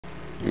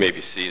You may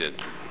be seated.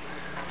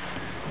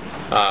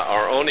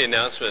 Our only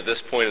announcement at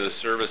this point of the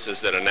service is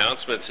that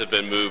announcements have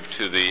been moved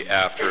to the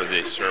after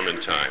the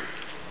sermon time.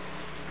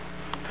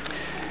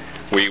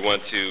 We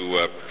want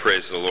to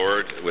praise the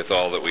Lord with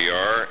all that we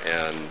are,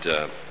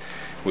 and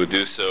we'll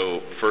do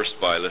so first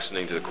by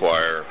listening to the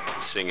choir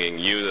singing,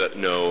 "You That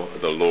Know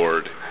the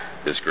Lord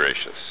is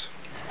Gracious."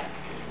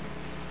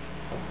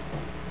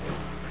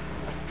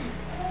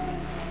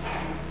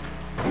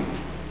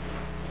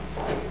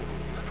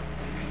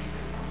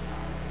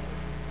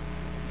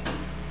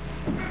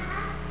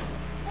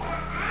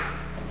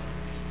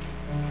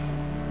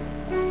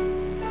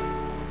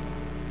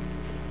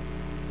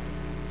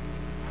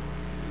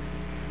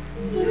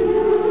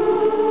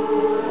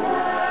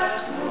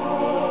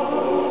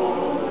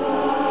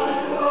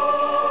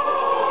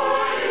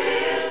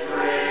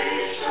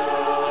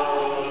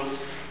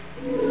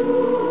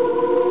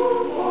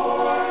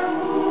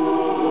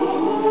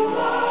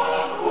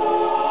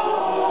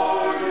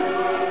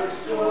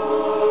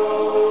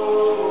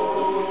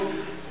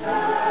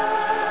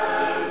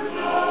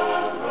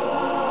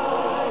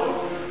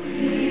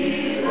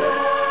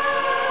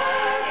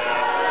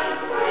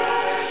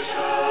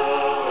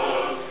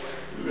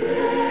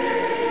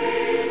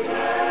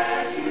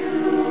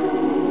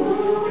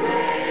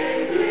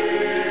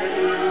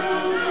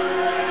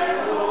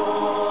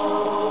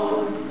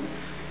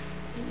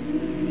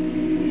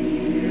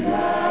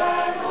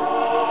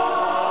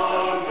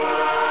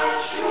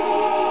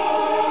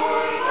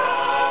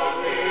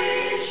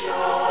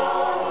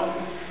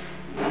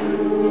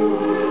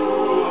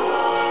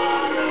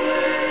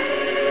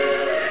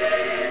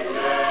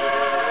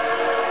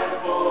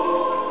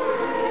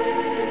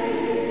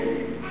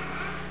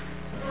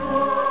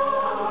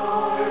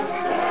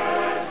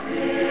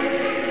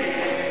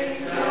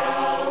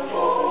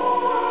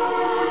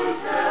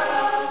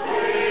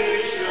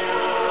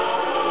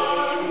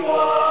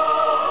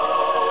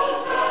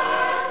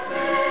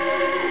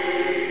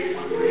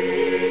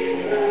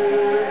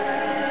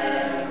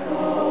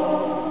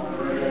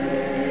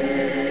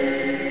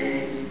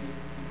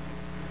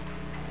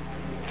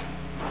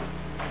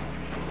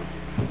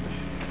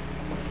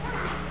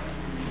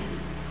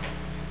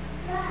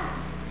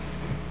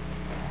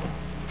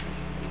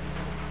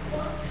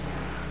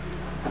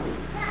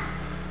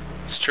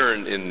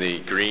 Turn in the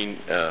green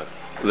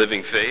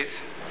Living Faith,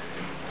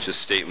 which is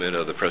a statement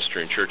of the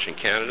Presbyterian Church in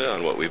Canada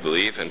on what we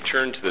believe, and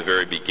turn to the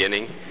very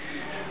beginning,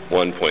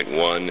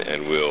 1.1,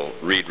 and we'll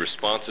read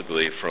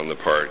responsibly from the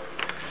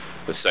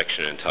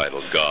section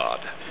entitled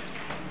God.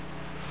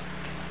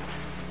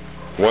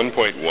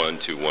 1.1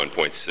 to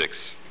 1.6.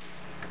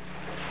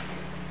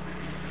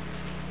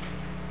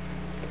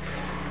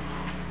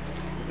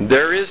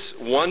 There is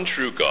one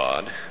true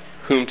God,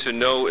 whom to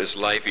know is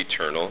life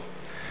eternal,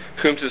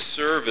 whom to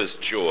serve is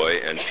joy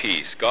and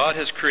peace. God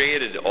has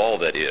created all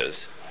that is.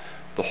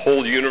 The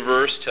whole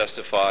universe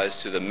testifies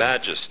to the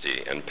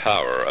majesty and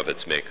power of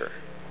its Maker.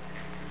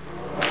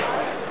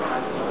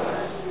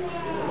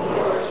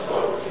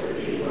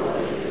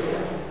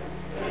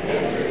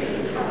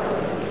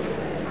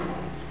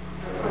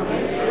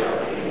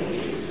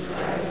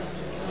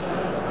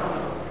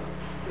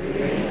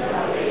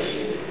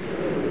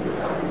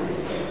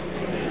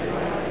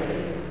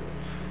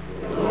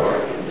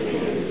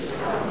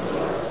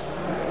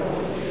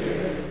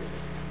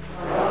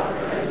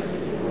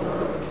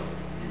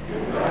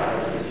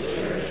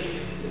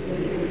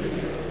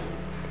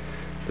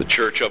 The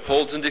Church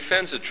upholds and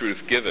defends the truth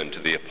given to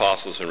the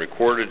apostles and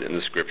recorded in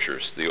the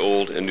Scriptures. The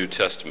Old and New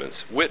Testaments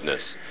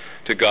witness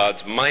to God's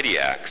mighty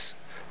acts.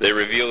 They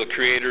reveal the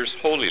Creator's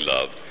holy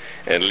love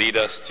and lead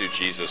us to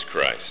Jesus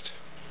Christ.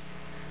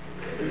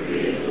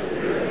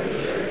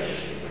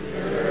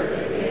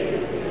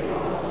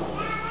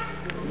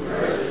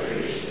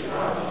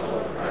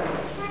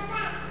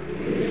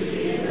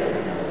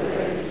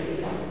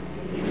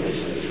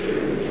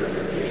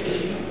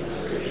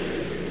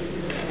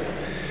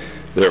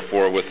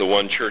 Therefore, with the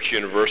one Church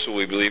universal,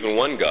 we believe in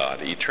one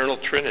God, eternal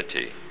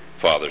Trinity,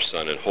 Father,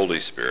 Son, and Holy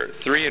Spirit,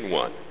 three in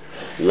one,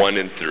 one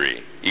in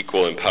three,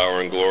 equal in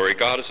power and glory.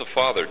 God is the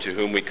Father, to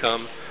whom we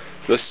come,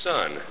 the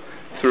Son,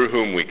 through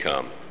whom we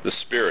come, the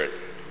Spirit,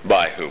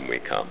 by whom we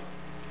come.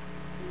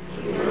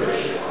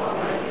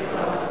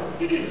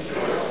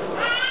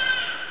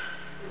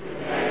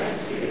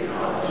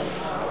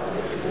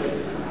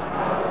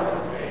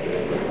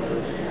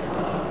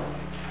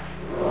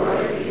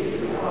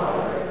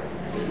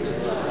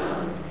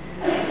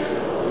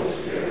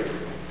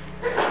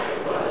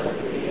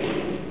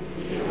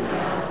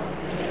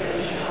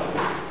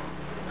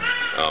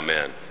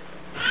 Amen.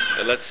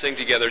 And let's sing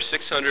together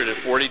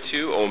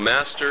 642, O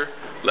Master,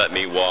 let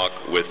me walk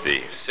with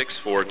thee.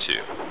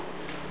 642.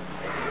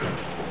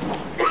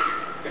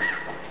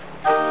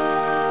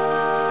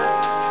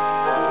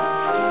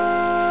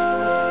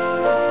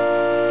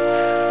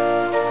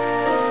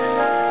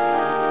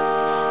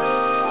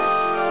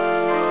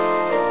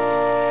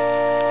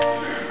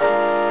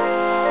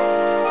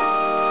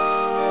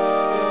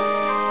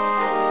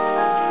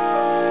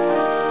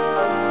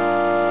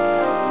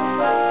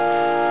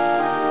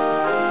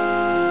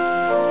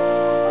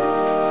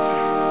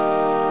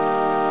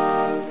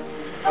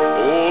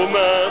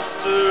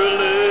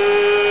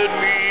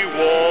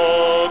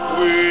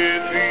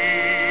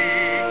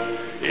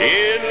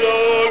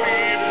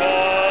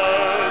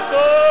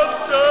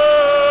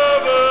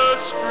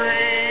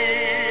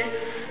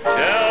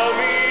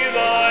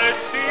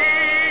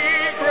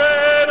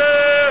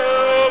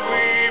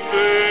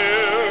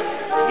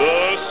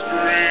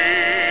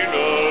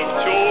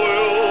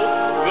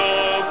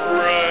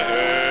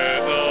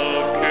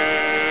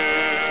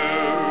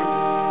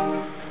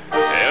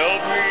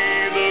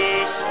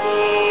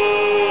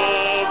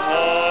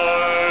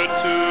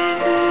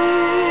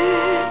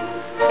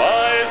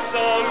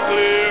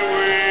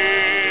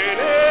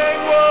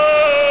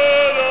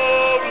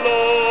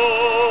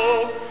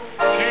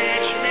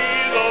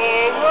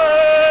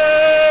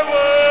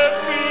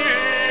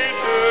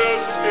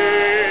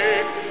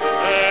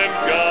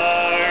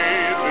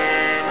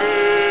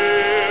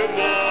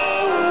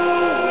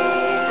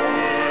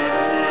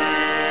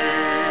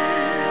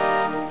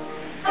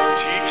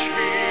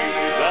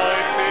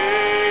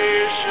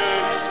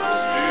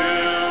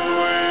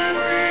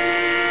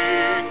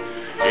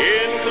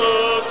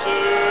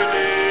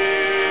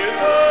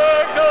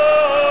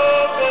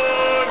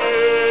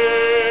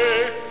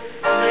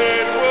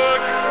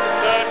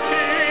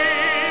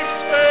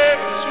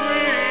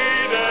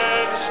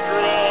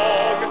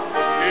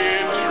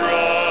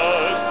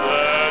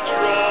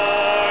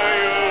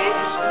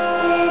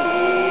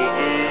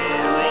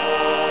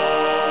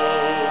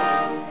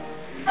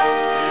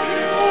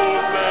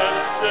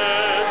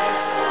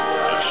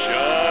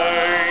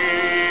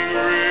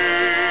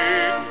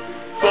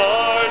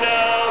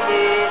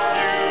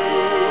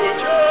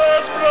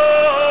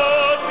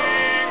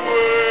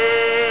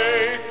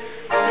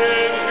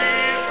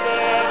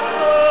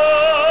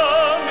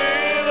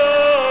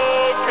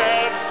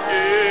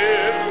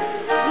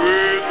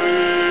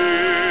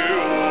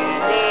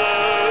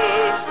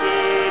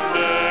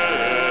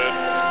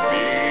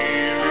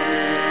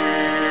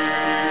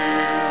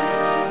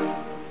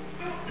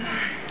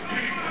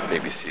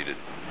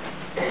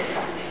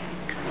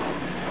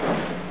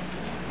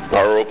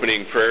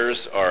 opening prayers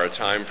are a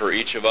time for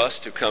each of us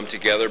to come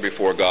together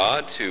before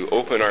God, to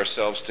open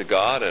ourselves to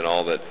God and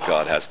all that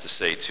God has to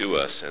say to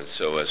us. And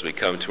so as we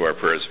come to our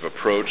prayers of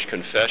approach,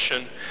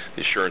 confession,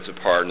 the assurance of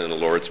pardon, and the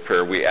Lord's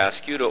Prayer, we ask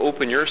you to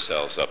open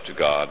yourselves up to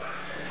God.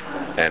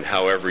 And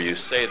however you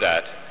say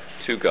that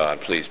to God,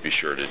 please be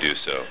sure to do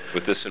so.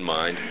 With this in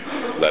mind,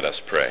 let us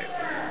pray.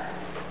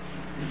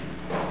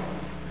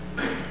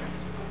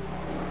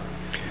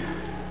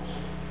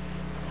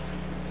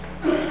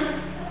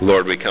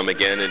 Lord, we come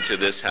again into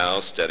this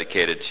house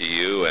dedicated to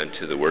you and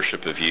to the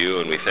worship of you,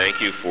 and we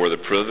thank you for the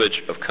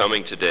privilege of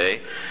coming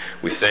today.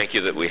 We thank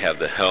you that we have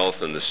the health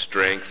and the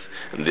strength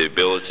and the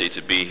ability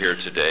to be here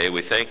today.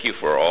 We thank you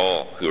for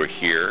all who are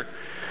here.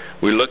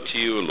 We look to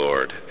you,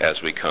 Lord, as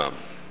we come.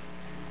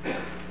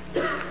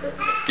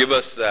 Give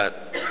us that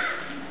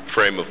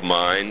frame of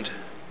mind,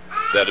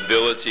 that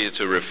ability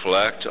to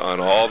reflect on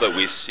all that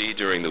we see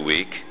during the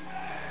week,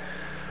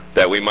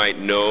 that we might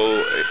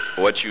know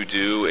what you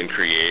do in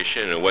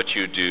creation and what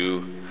you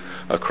do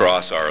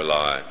across our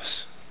lives.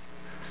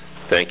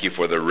 Thank you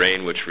for the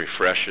rain which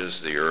refreshes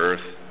the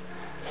earth.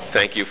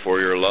 Thank you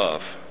for your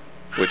love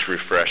which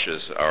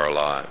refreshes our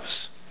lives.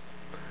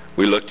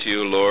 We look to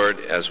you, Lord,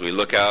 as we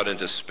look out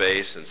into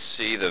space and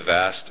see the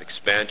vast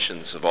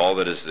expansions of all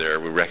that is there.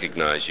 We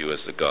recognize you as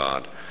the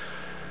God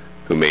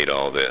who made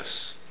all this.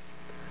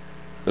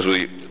 As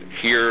we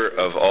hear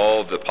of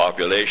all the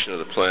population of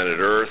the planet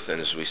Earth, and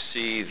as we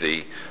see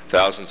the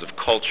thousands of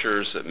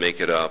cultures that make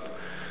it up,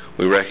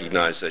 we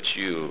recognize that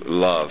you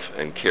love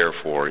and care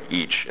for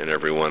each and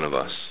every one of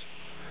us.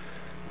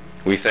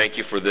 We thank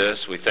you for this.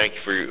 We thank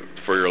you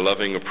for your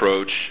loving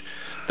approach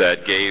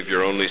that gave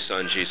your only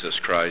Son, Jesus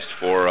Christ,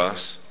 for us.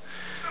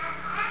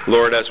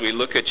 Lord, as we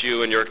look at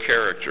you and your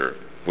character,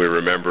 we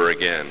remember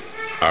again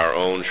our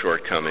own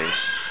shortcomings,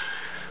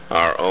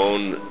 our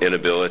own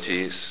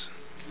inabilities,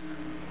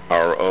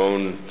 our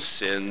own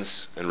sins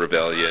and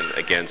rebellion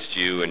against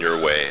you and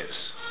your ways.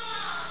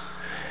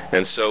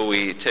 And so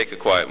we take a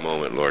quiet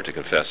moment, Lord, to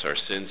confess our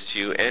sins to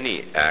you.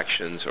 Any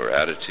actions or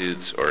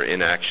attitudes or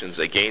inactions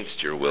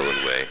against your will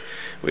and way,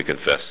 we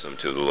confess them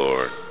to the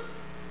Lord.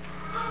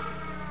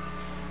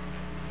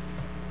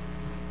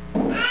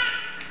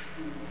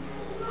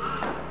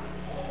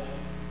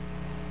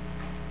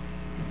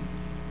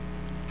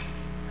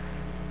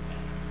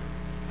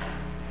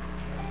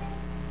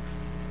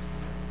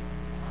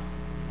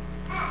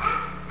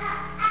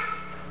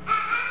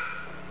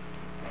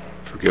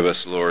 Forgive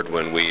us, Lord,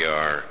 when we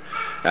are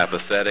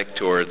apathetic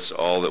towards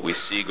all that we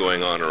see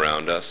going on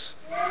around us.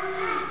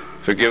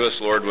 Forgive us,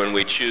 Lord, when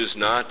we choose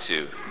not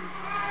to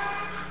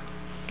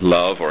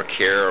love or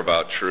care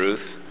about truth,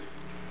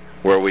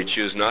 where we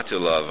choose not to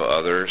love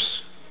others,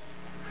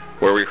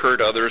 where we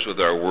hurt others with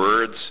our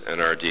words and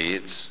our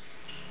deeds.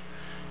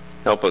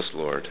 Help us,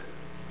 Lord.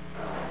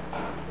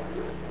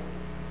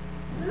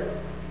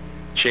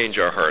 Change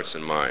our hearts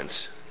and minds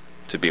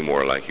to be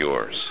more like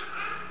yours.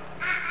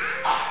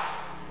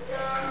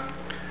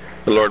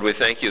 Lord, we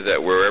thank you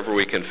that wherever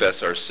we confess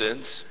our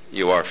sins,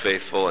 you are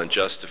faithful and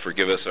just to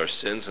forgive us our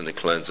sins and to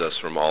cleanse us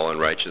from all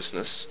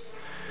unrighteousness.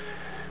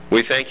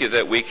 We thank you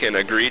that we can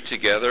agree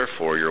together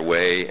for your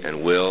way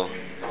and will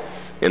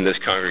in this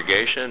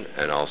congregation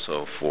and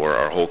also for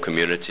our whole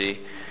community.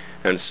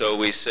 And so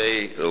we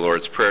say the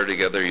Lord's Prayer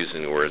together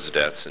using the words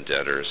debts and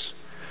debtors.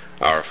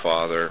 Our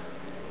Father,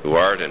 who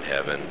art in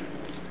heaven,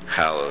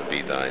 hallowed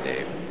be thy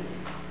name.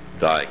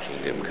 Thy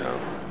kingdom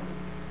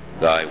come.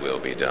 Thy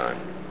will be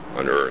done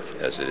on earth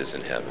as it is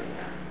in heaven.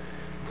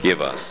 Give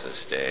us this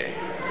day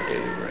our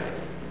daily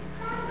bread,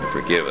 and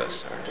forgive us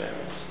our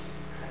debts,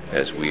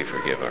 as we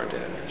forgive our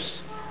debtors.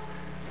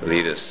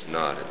 Lead us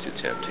not into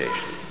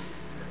temptation,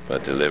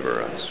 but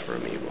deliver us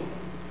from evil.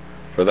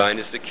 For thine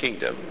is the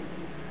kingdom,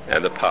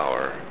 and the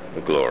power,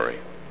 the glory,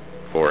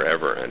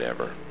 forever and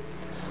ever.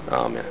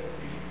 Amen.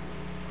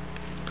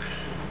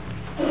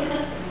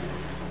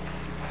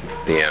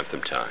 The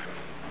anthem time.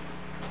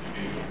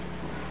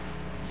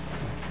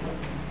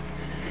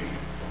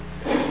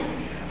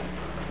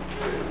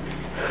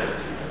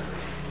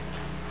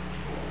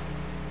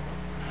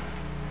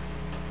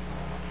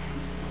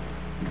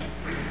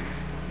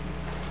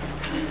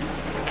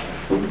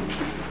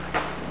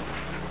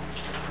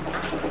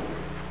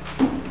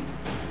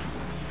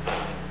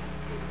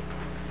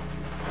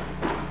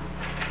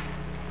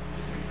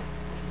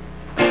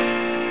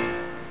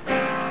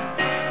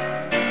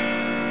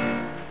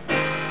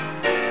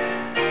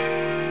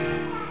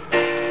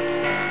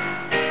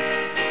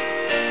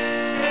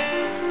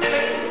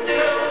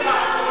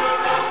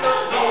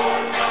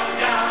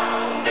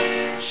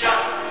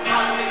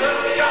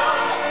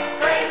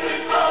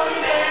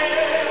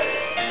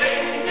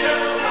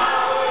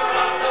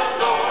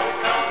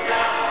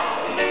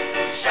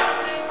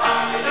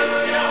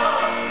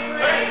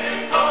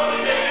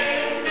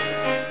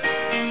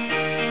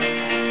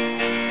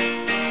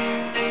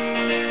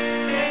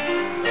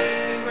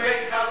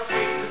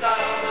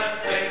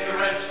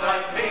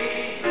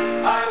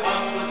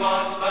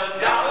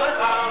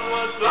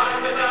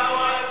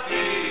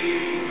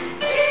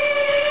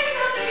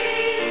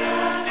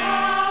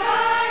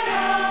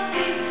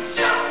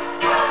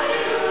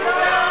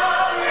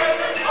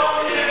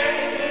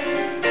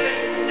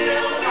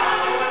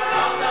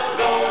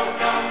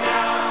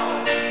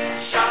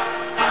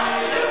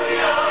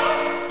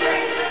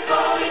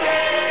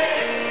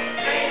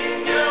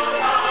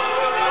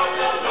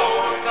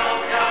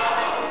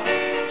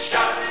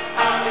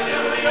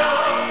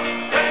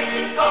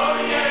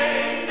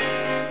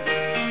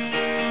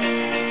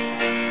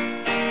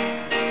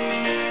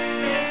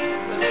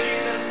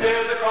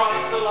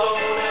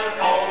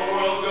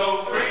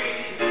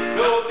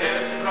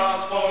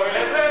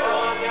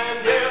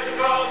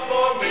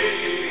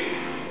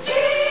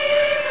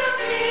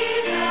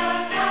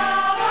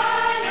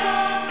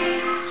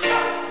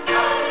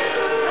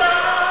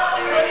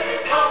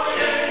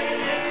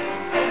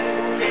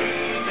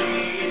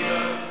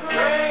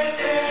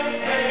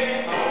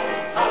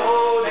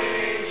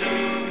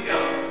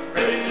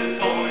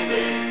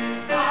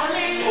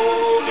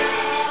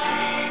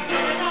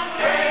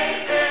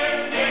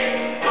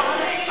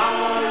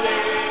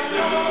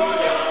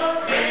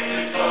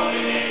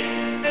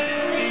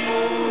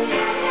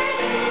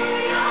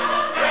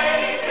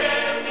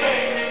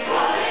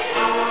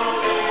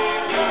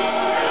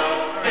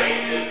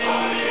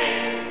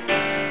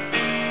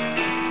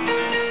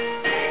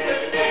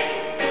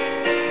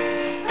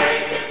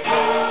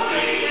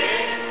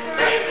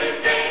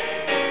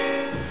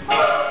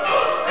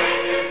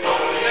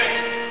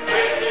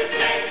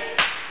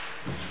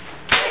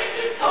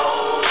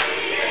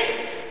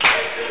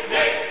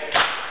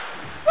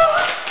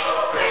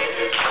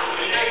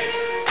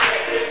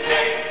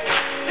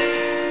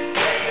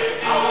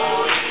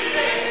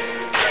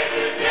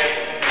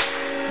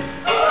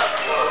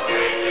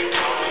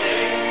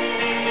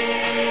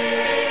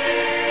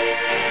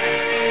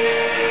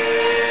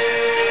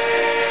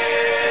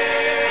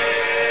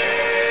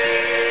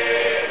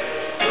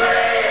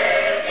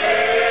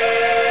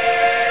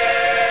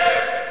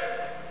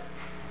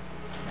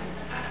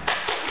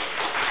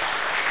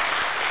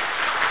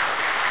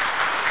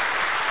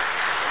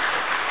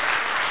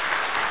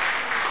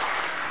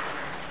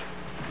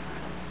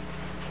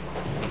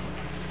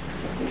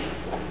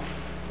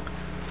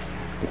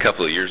 A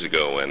couple of years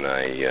ago when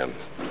I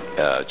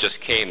just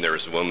came, there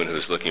was a woman who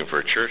was looking for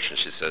a church, and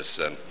she says,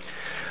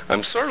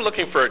 I'm sort of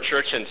looking for a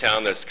church in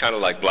town that's kind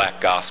of like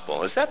Black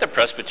Gospel. Is that the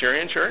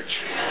Presbyterian church?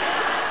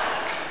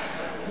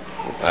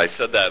 I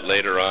said that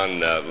later on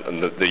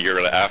the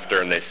year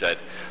after, and they said,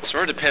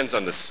 sort of depends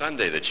on the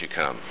Sunday that you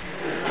come.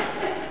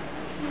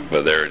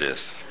 Well, there it is.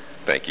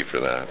 Thank you for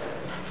that.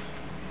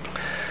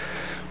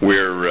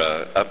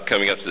 We're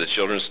coming up to the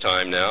children's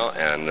time now,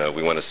 and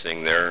we want to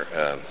sing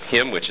their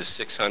hymn, which is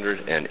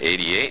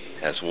 688,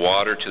 as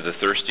Water to the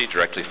Thirsty,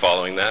 directly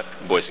following that.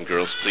 Boys and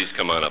girls, please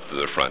come on up to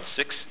the front.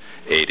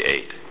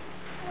 688.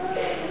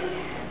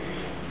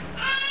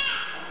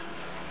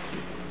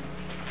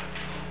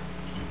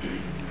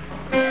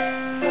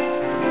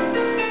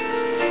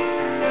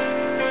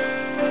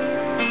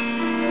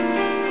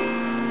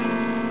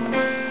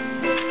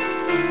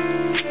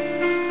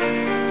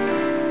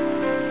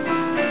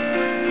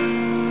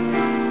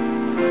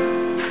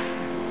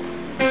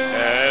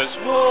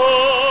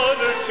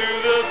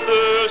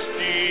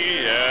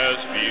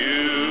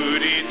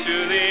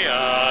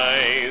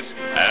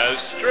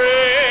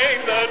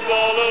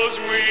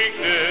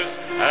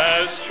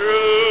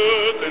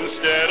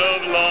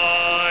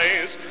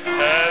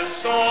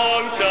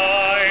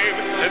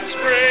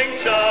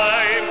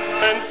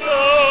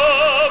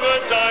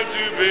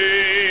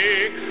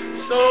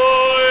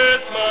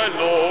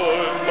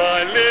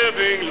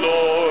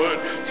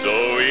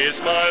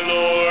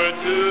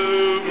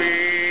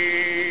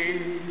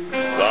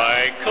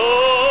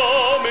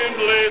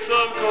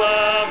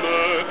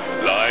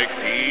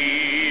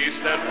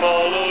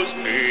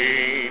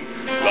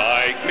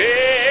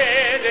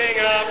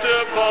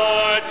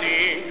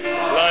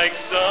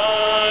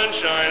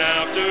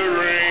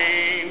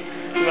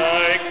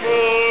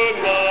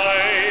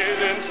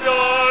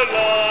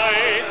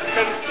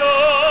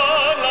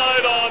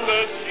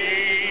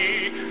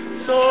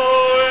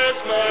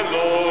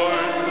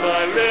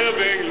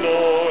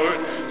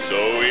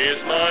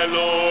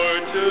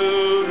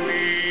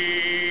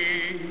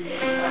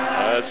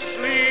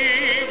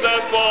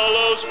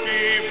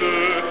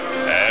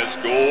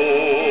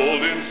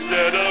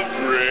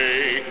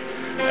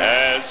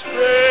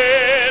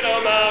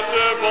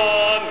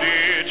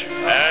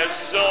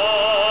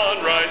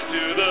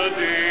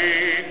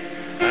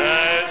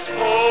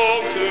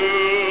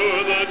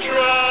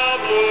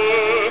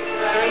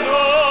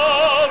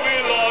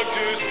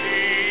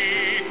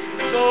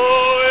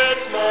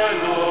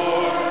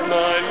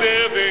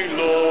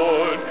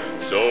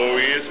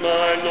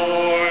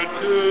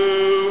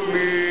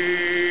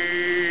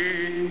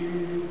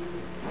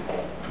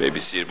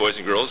 Boys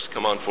and girls,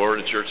 come on forward.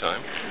 It's your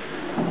time.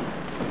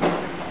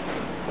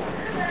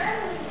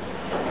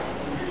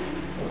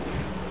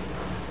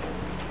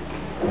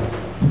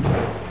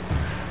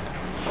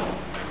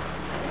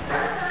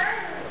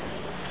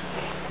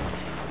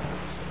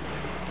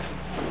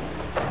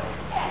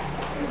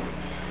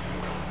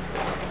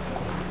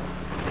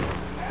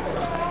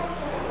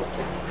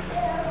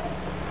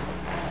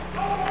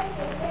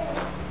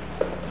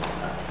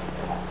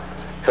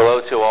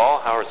 Hello to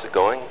all. How is it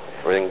going?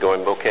 Everything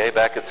going okay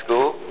back at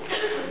school?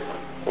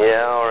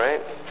 Yeah, all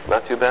right.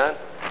 Not too bad?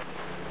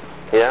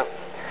 Yeah?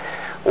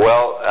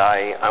 Well,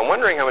 I'm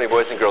wondering how many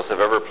boys and girls have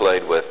ever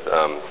played with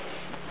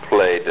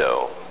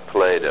Play-Doh.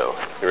 Play-Doh.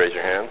 You raise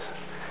your hands?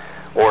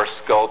 Or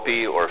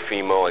Sculpey or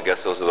Fimo. I guess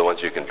those are the ones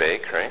you can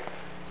bake, right?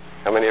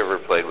 How many have ever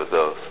played with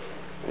those?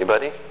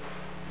 Anybody?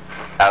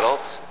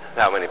 Adults?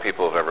 How many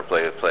people have ever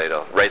played with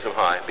Play-Doh? Raise them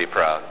high. Be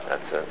proud.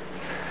 That's it.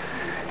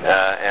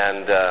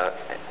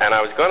 And I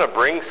was going to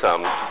bring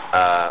some,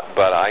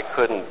 but I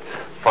couldn't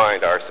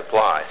find our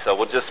supply. So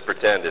we'll just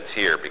pretend it's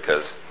here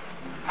because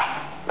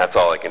that's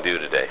all I can do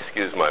today.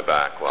 Excuse my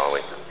back while we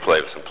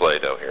play with some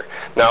Play-Doh here.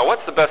 Now,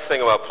 what's the best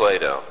thing about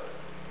Play-Doh?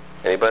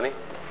 Anybody?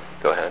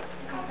 Go ahead.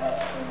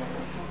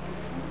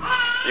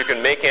 You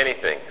can make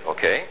anything,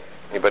 okay?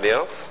 Anybody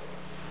else?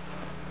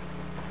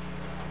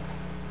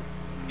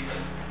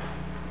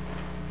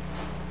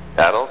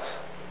 Adults?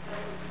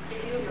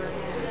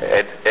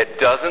 It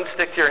doesn't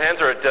stick to your hands,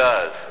 or it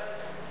does?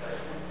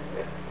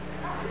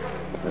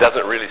 It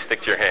doesn't really stick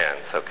to your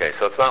hands. Okay,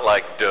 so it's not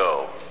like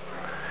dough.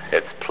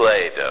 It's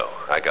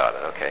Play-Doh. I got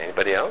it. Okay,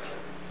 anybody else?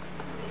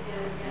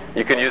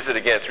 You can use it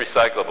again. It's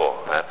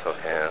recyclable. That's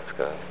okay. That's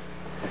good.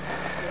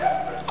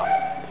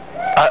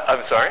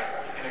 I'm sorry?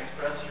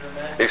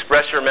 You can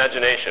express your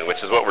imagination,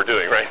 which is what we're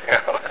doing right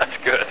now. That's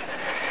good.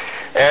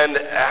 And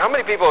how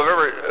many people have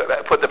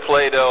ever put the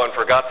Play-Doh and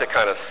forgot to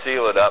kind of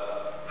seal it up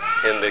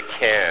in the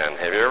can?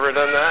 Have you ever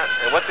done that?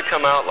 And what's it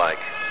come out like?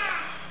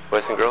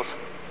 Boys and girls?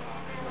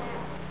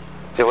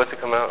 See, what's it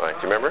come out like?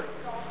 Do you remember?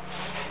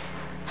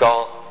 It's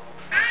all,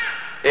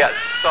 yeah,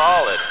 it's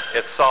solid.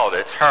 It's solid.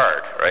 It's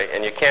hard, right?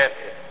 And you can't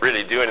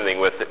really do anything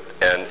with it,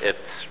 and it's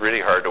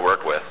really hard to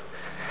work with.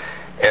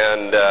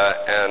 And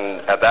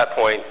at that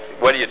point,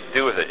 what do you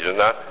do with it? There's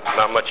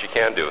not much you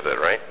can do with it,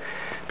 right?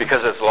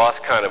 Because it's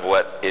lost kind of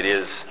what it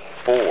is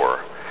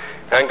for.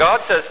 And God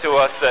says to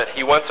us that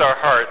He wants our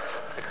hearts.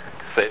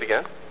 Say it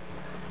again.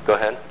 Go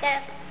ahead.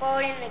 throw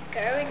it in the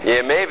garbage?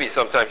 Yeah, maybe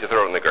sometimes you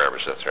throw it in the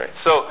garbage, that's right.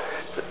 So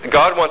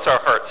God wants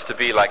our hearts to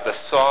be like the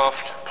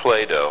soft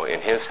Play-Doh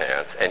in His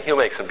hands, and He'll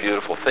make some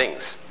beautiful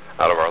things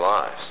out of our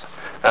lives.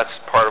 That's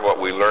part of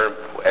what we learn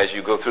as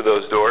you go through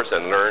those doors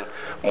and learn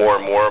more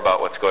and more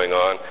about what's going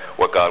on,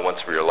 what God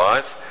wants for your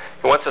lives.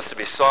 He wants us to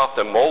be soft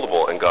and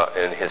moldable in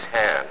His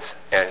hands,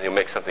 and He'll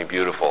make something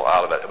beautiful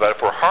out of it. But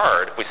if we're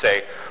hard, if we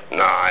say,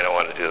 no, I don't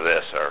want to do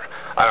this, or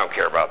I don't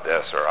care about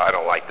this, or I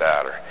don't like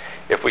that, or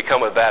if we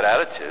come with bad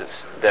attitudes,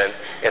 then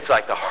it's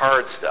like the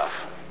hard stuff.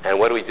 And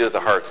what do we do with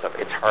the hard stuff?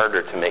 It's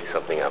harder to make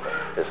something of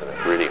it, isn't it?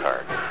 Really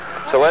hard.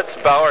 So let's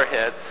bow our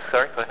heads.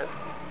 Sorry, go ahead.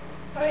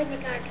 Throw it in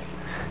the garbage.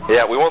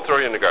 Yeah, we won't throw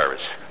you in the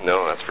garbage.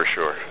 No, that's for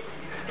sure.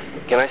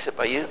 Can I sit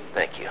by you?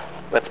 Thank you.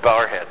 Let's bow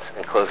our heads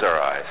and close our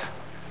eyes.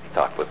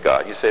 Talk with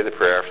God. You say the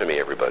prayer after me,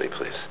 everybody,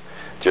 please.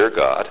 Dear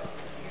God,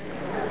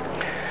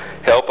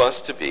 help us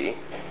to be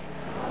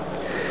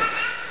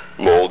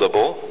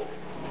moldable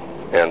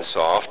and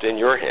soft in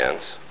your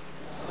hands,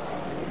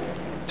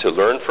 to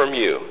learn from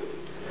you,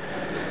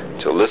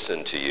 to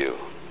listen to you,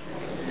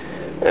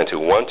 and to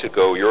want to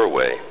go your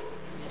way.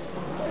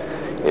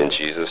 In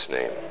Jesus'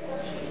 name.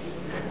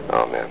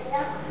 Amen.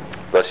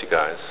 Bless you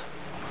guys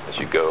as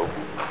you go.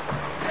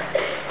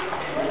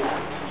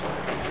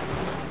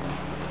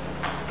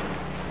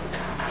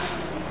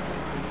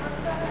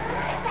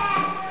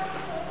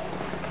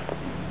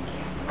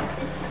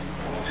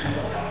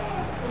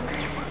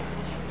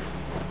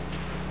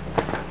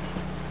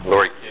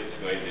 Lori Kim's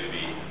going to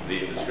be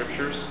leading the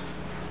scriptures.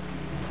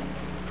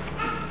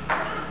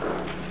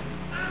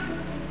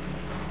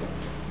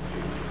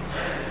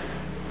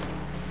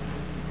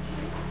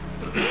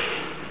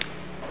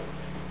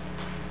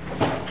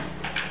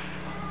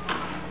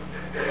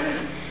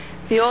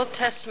 The Old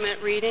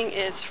Testament reading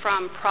is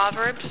from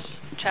Proverbs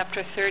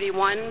chapter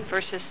 31,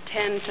 verses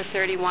 10 to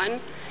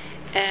 31.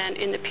 And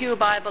in the Pew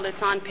Bible, it's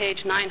on page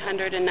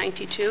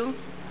 992.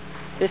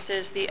 This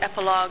is the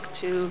epilogue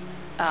to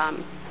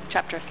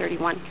chapter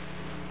 31.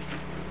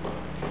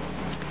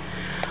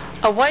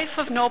 A wife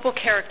of noble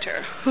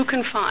character, who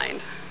can find?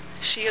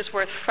 She is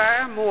worth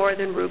far more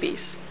than rubies.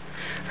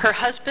 Her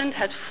husband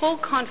has full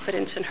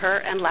confidence in her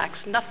and lacks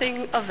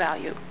nothing of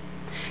value.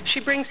 She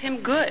brings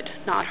him good,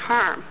 not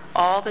harm,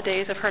 all the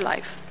days of her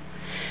life.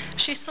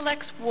 She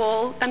selects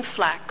wool and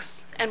flax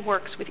and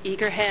works with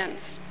eager hands.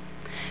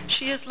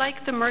 She is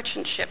like the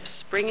merchant ships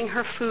bringing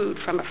her food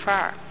from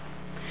afar.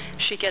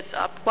 She gets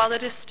up while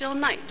it is still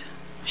night.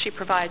 She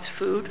provides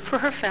food for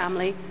her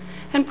family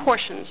and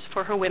portions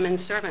for her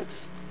women servants.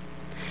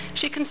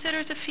 She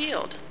considers a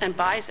field and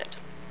buys it.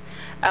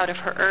 Out of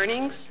her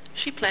earnings,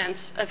 she plants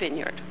a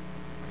vineyard.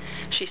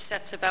 She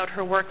sets about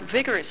her work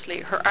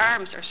vigorously. Her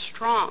arms are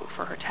strong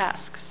for her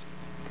tasks.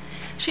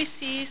 She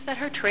sees that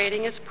her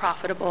trading is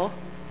profitable,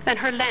 and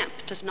her lamp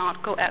does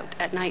not go out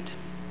at night.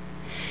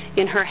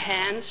 In her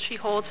hands she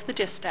holds the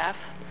distaff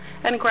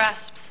and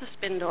grasps the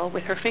spindle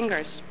with her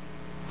fingers.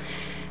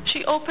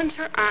 She opens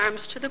her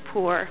arms to the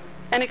poor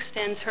and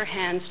extends her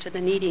hands to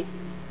the needy.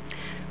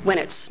 When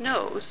it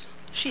snows,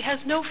 she has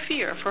no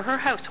fear for her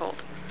household,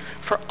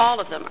 for all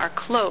of them are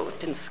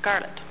clothed in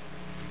scarlet.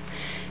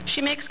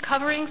 She makes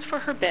coverings for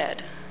her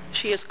bed.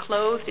 She is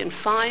clothed in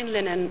fine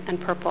linen and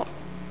purple.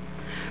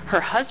 Her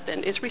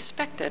husband is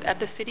respected at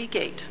the city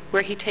gate,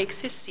 where he takes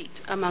his seat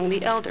among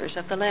the elders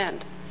of the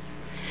land.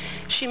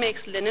 She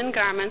makes linen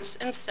garments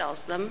and sells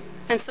them,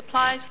 and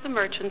supplies the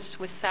merchants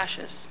with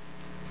sashes.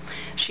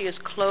 She is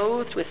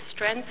clothed with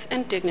strength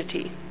and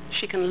dignity.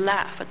 She can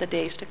laugh at the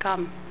days to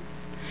come.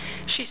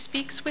 She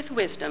speaks with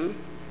wisdom,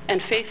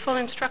 and faithful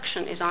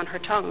instruction is on her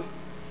tongue.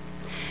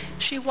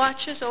 She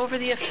watches over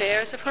the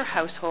affairs of her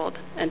household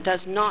and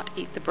does not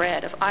eat the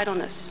bread of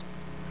idleness.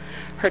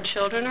 Her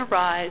children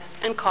arise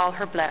and call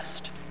her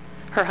blessed,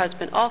 her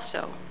husband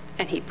also,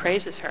 and he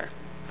praises her.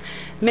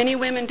 Many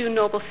women do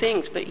noble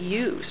things, but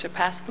you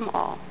surpass them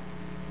all.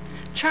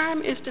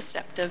 Charm is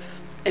deceptive,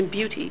 and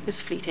beauty is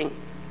fleeting,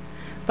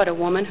 but a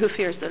woman who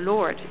fears the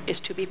Lord is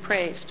to be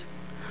praised.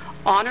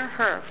 Honor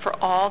her for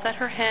all that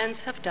her hands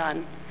have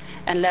done,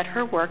 and let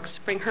her works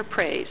bring her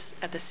praise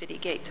at the city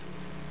gate.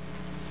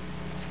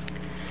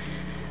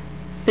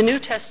 The New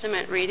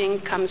Testament reading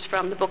comes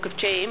from the book of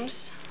James,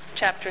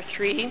 chapter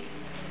 3,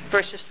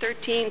 verses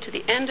 13 to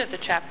the end of the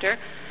chapter,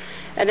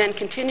 and then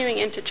continuing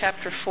into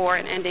chapter 4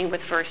 and ending with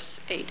verse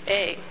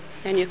 8a.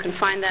 And you can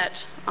find that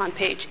on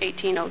page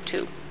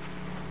 1802.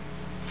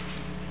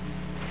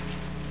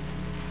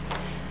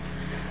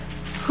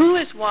 Who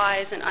is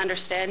wise and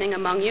understanding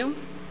among you?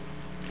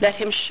 Let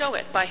him show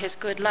it by his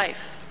good life,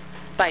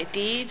 by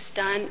deeds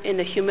done in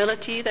the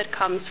humility that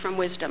comes from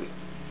wisdom.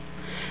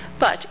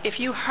 But if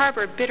you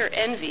harbor bitter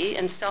envy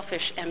and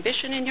selfish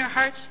ambition in your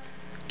hearts,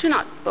 do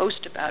not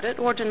boast about it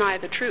or deny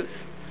the truth.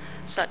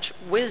 Such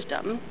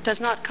wisdom does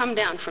not come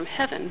down from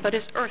heaven, but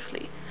is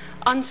earthly,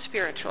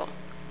 unspiritual,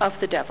 of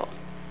the devil.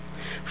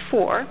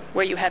 For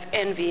where you have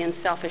envy and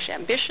selfish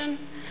ambition,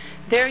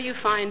 there you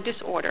find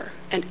disorder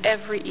and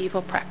every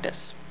evil practice.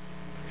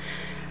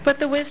 But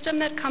the wisdom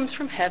that comes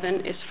from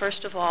heaven is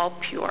first of all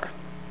pure,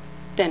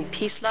 then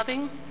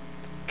peace-loving,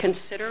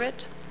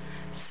 considerate,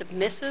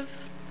 submissive,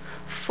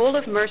 full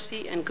of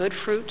mercy and good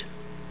fruit,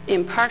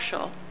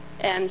 impartial,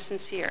 and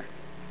sincere.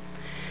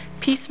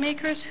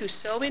 Peacemakers who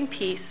sow in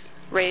peace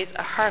raise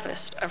a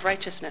harvest of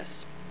righteousness.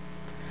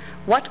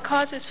 What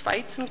causes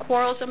fights and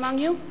quarrels among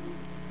you?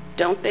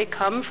 Don't they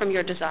come from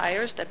your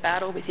desires that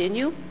battle within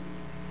you?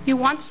 You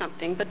want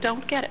something but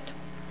don't get it.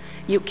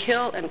 You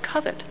kill and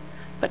covet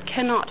but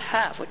cannot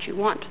have what you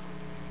want.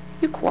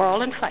 You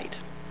quarrel and fight.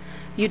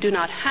 You do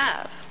not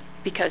have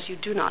because you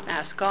do not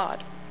ask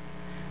God.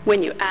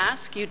 When you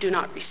ask, you do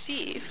not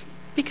receive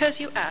because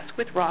you ask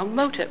with wrong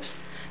motives,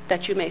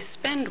 that you may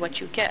spend what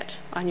you get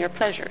on your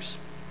pleasures.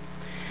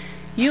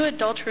 You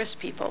adulterous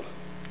people,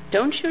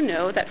 don't you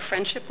know that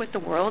friendship with the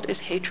world is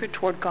hatred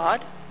toward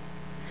God?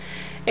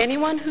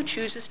 Anyone who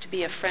chooses to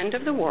be a friend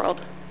of the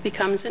world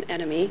becomes an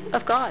enemy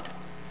of God.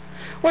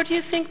 Or do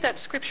you think that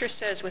Scripture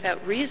says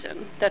without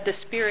reason that the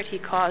Spirit He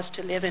caused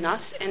to live in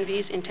us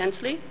envies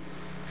intensely?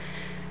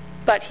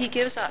 But He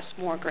gives us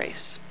more grace.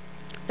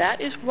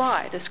 That is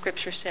why the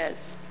Scripture says,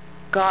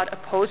 God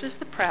opposes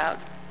the proud,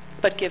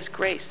 but gives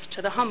grace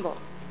to the humble.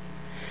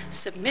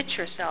 Submit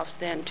yourselves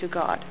then to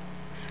God.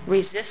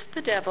 Resist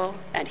the devil,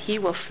 and he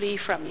will flee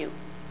from you.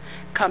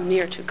 Come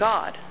near to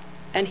God,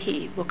 and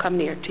He will come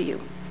near to you.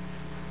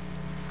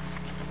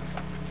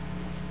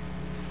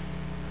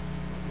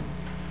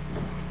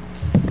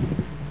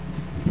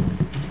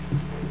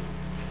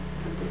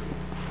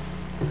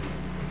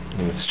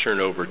 Let's turn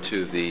over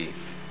to the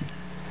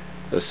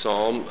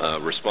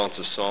psalm.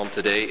 Responsive psalm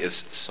today is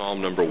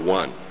Psalm number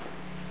 1.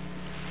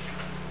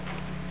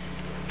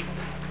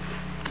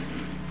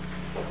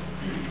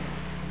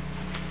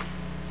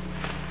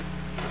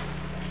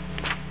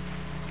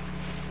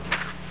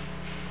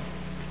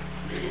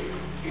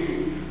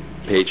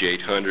 Page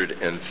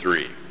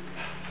 803.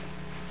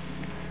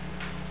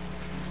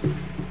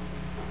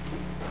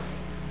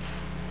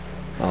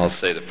 I'll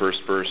say the first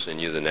verse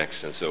and you the next,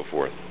 and so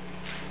forth.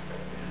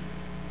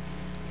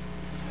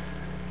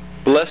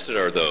 Blessed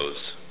are those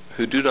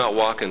who do not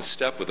walk in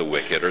step with the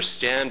wicked, or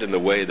stand in the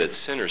way that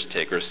sinners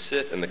take, or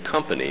sit in the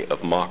company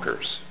of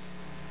mockers.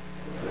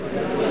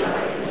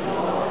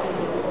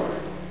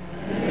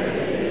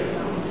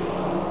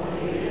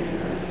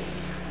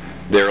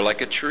 They are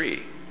like a tree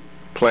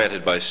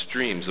planted by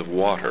streams of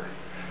water,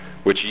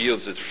 which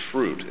yields its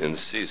fruit in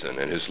season,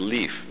 and whose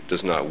leaf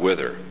does not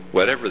wither.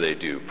 Whatever they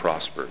do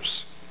prospers.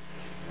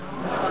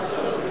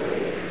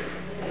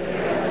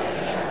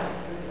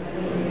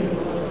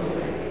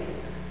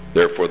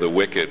 Therefore the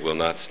wicked will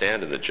not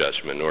stand in the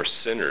judgment, nor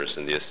sinners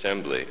in the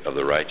assembly of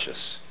the righteous.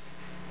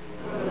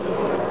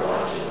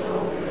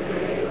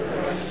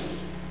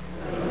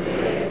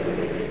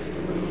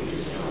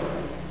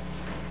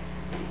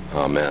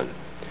 Amen.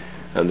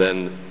 And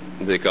then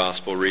the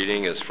gospel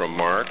reading is from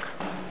Mark.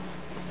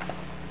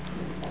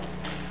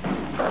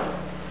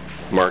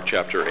 Mark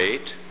chapter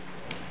 8,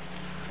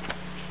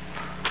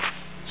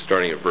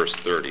 starting at verse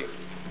 30,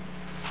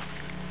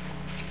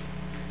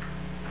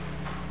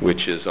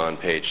 which is on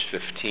page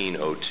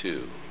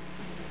 1502.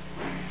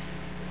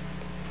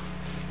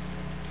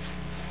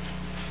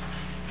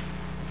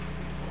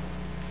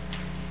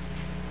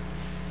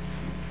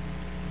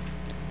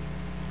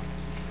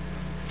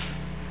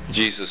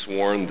 Jesus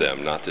warned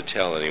them not to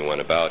tell anyone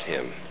about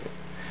him.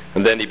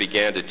 And then he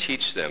began to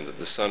teach them that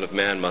the Son of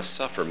Man must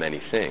suffer many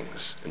things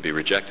and be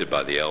rejected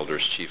by the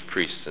elders, chief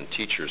priests, and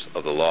teachers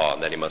of the law,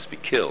 and that he must be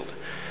killed,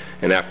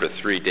 and after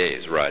 3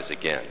 days rise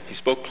again. He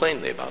spoke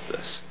plainly about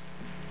this.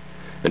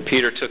 And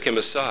Peter took him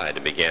aside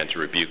and began to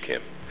rebuke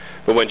him.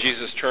 But when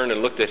Jesus turned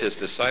and looked at his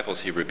disciples,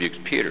 he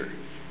rebuked Peter.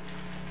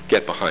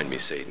 Get behind me,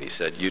 Satan, he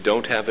said. You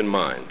don't have in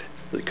mind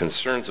the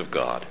concerns of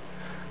God,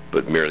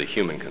 but merely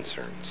human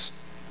concerns.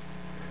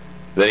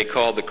 Then he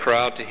called the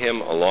crowd to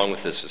him along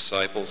with his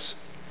disciples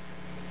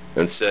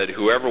and said,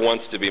 whoever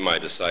wants to be my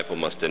disciple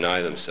must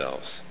deny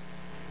themselves,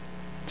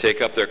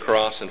 take up their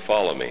cross and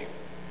follow me.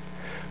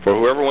 For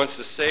whoever wants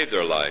to save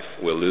their life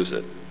will lose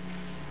it,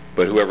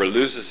 but whoever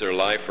loses their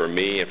life for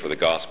me and for the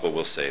gospel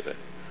will save it.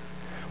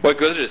 What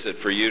good is it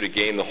for you to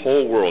gain the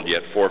whole world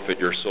yet forfeit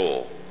your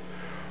soul?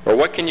 Or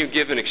what can you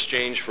give in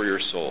exchange for your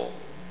soul?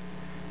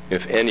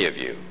 If any of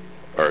you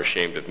are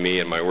ashamed of me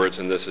and my words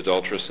in this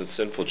adulterous and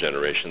sinful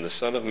generation, the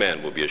Son of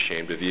Man will be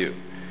ashamed of you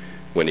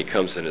when he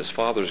comes in his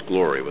Father's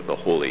glory with the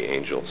holy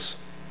angels.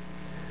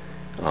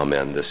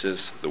 Amen. This is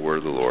the word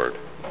of the Lord.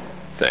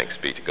 Thanks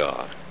be to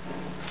God.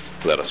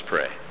 Let us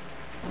pray.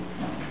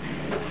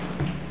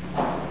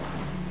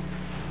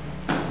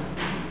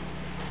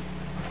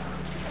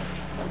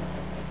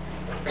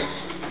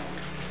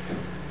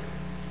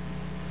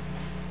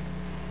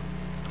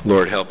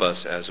 Lord, help us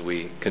as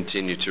we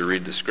continue to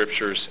read the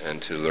Scriptures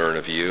and to learn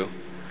of you,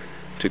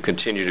 to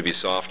continue to be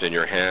soft in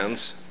your hands,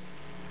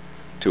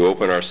 to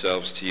open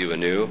ourselves to you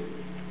anew,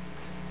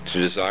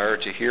 to desire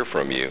to hear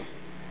from you,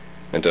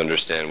 and to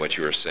understand what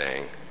you are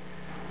saying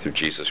through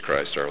Jesus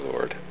Christ our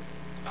Lord.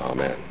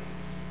 Amen.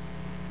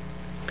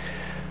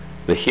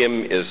 The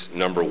hymn is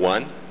number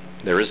 1.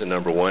 There is a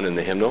number 1 in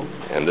the hymnal,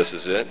 and this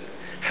is it.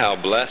 How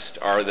blessed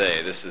are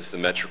they. This is the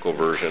metrical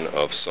version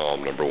of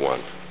Psalm number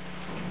 1.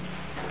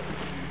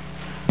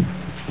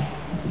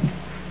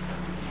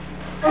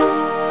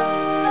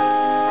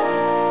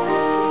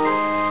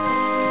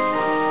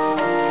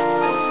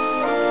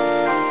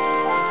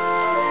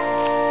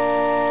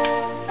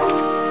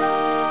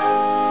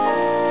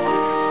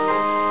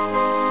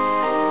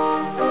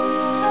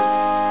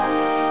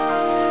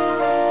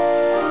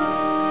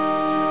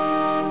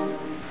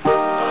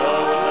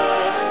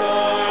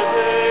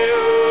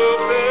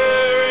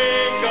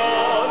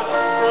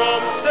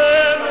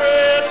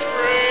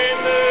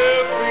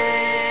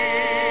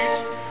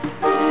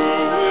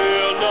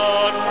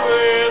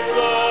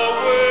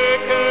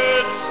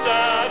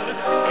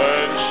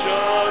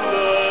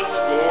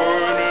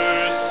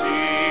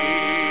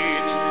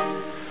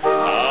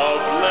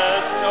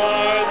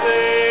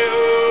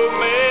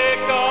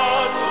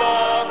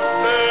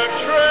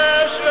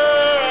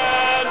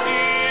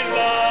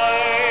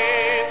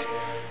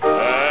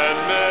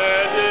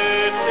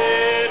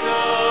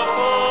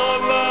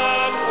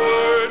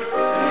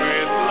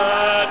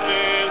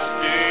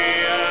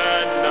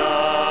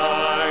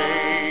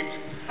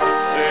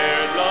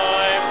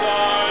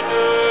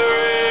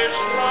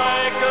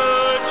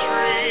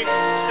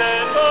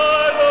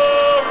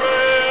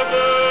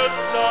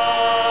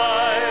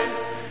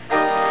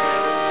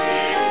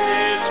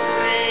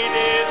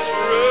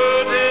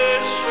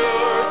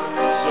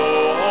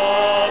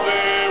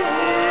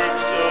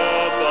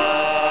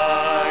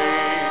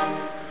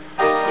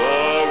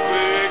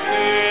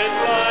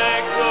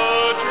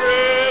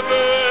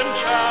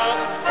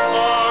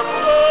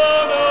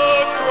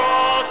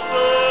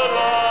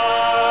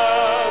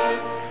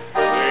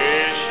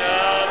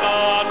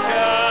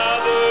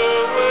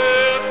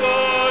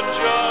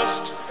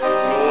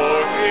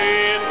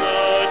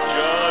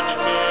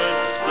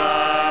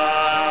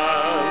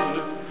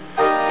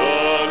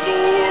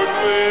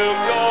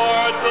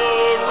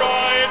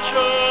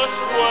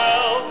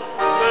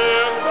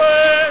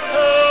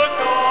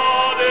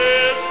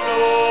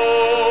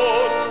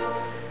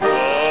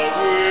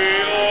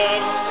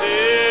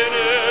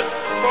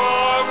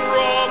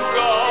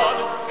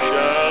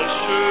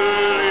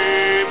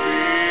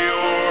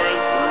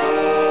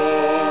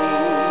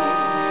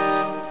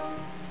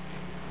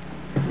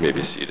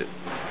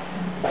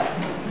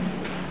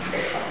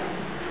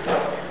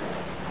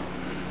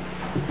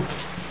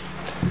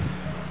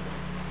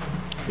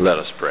 Let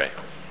us pray.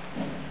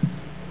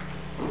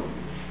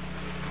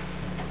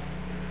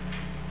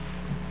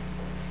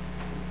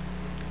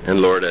 And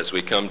Lord, as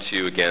we come to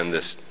you again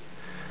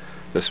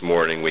this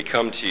morning, we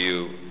come to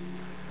you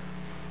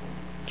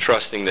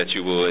trusting that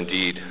you will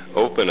indeed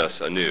open us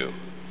anew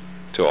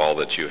to all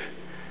that you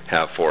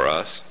have for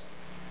us,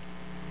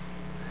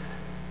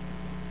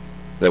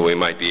 that we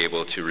might be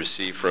able to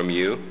receive from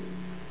you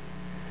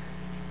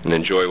and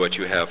enjoy what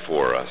you have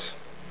for us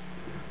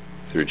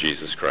through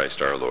Jesus Christ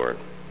our Lord.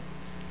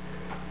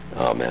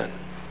 Amen.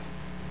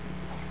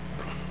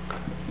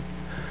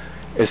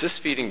 Is this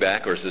feeding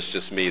back, or is this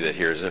just me that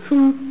hears it?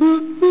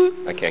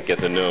 I can't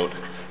get the note.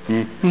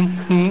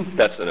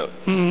 That's the note.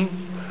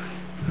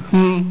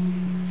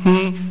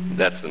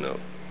 That's the note.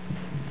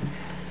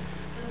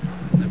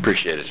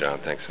 Appreciate it, John.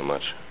 Thanks so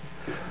much.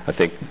 I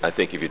think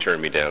if you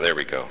turn me down, there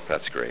we go.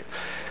 That's great.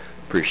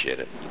 Appreciate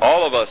it.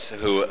 All of us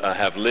who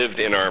have lived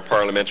in our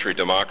parliamentary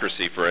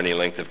democracy for any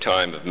length of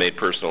time have made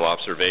personal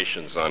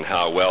observations on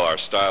how well our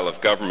style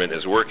of government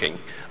is working.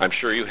 I'm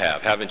sure you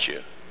have, haven't you?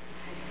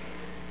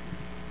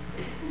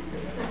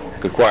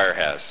 The choir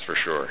has, for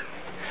sure.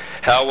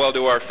 How well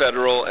do our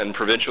federal and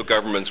provincial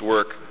governments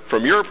work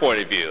from your point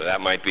of view?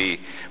 That might be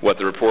what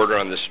the reporter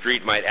on the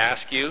street might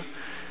ask you.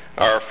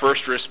 Our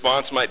first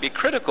response might be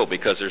critical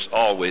because there's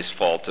always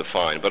fault to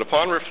find. But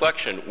upon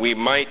reflection, we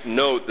might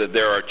note that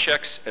there are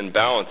checks and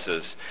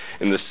balances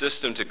in the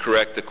system to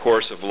correct the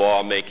course of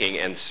lawmaking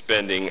and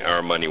spending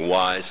our money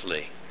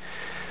wisely.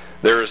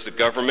 There is the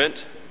government,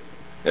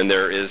 and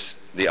there is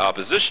the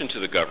opposition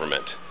to the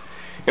government.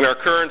 In our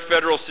current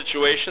federal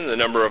situation, the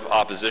number of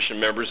opposition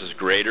members is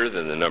greater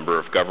than the number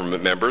of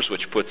government members,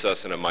 which puts us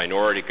in a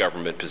minority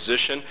government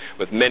position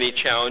with many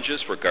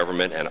challenges for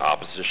government and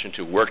opposition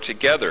to work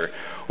together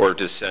or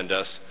to send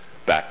us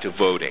back to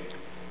voting,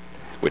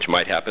 which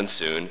might happen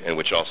soon and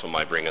which also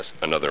might bring us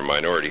another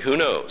minority. Who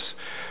knows?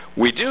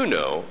 We do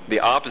know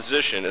the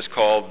opposition is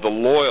called the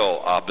loyal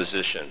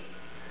opposition.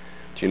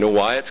 Do you know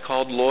why it's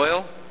called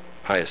loyal?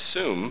 I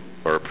assume,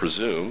 or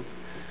presume,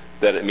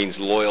 that it means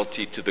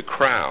loyalty to the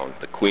crown,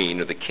 the queen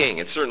or the king.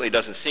 It certainly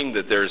doesn't seem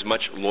that there's much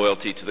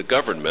loyalty to the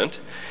government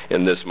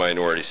in this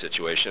minority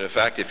situation. In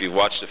fact, if you've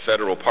watched the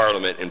federal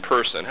parliament in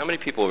person, how many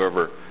people have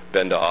ever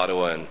been to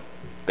Ottawa and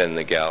been in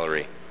the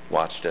gallery,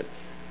 watched it?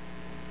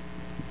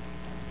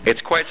 It's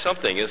quite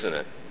something, isn't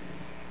it?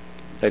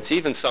 It's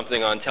even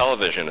something on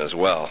television as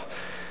well.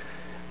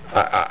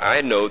 I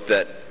note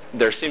that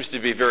there seems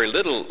to be very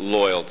little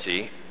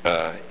loyalty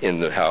in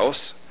the House.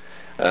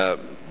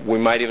 We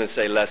might even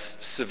say less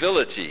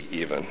civility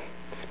even.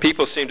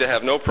 People seem to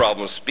have no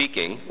problem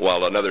speaking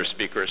while another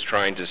speaker is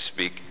trying to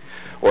speak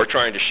or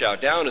trying to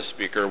shout down a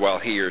speaker while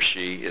he or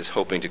she is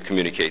hoping to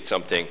communicate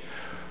something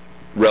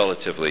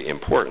relatively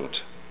important.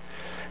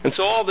 And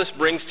so all this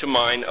brings to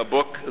mind a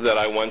book that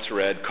I once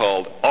read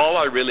called All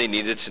I Really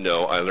Needed to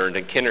Know I Learned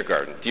in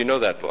Kindergarten. Do you know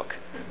that book?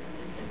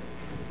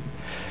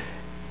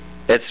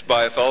 It's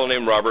by a fellow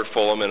named Robert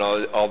Fulghum, and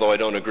although I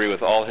don't agree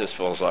with all his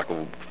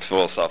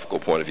philosophical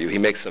point of view, he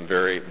makes some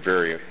very,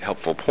 very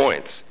helpful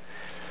points.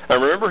 I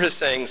remember his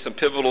saying some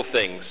pivotal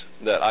things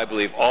that I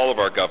believe all of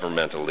our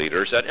governmental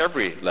leaders at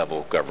every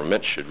level of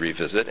government should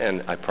revisit,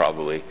 and I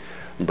probably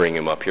bring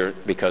him up here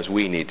because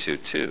we need to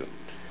too.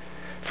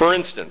 For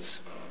instance,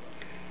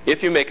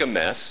 if you make a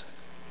mess,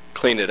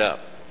 clean it up.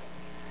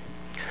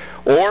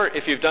 Or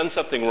if you've done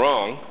something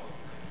wrong,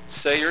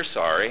 say you're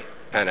sorry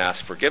and ask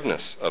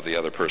forgiveness of the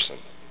other person.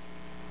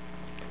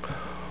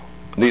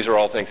 These are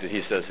all things that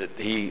he says that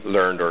he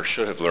learned or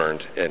should have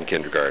learned in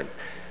kindergarten.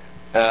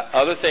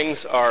 Other things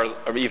are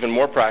even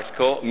more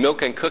practical.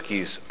 Milk and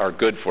cookies are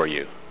good for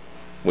you,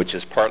 which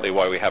is partly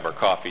why we have our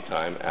coffee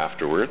time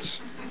afterwards.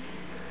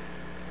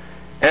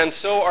 And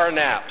so are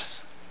naps.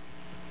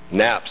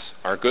 Naps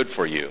are good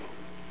for you,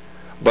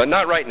 but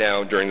not right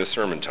now during the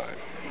sermon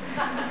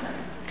time.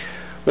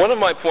 One of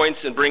my points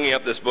in bringing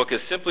up this book is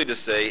simply to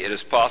say it is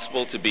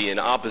possible to be in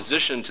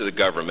opposition to the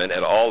government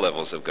at all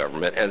levels of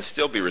government and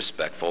still be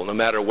respectful, no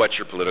matter what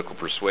your political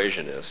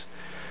persuasion is.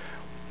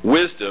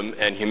 Wisdom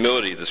and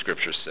humility, the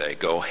scriptures say,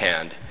 go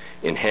hand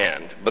in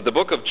hand. But the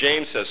book of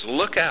James says,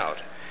 look out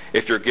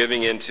if you're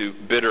giving into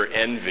bitter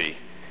envy.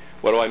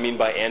 What do I mean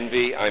by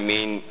envy? I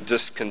mean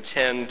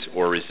discontent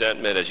or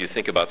resentment as you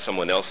think about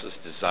someone else's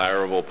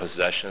desirable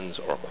possessions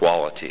or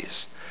qualities.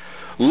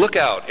 Look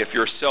out if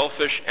your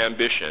selfish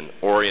ambition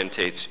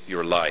orientates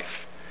your life.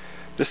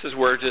 This is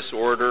where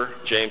disorder,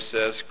 James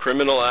says,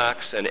 criminal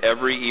acts, and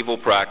every evil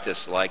practice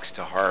likes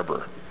to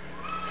harbor.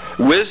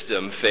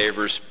 Wisdom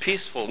favors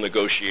peaceful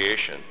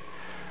negotiation,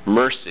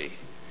 mercy,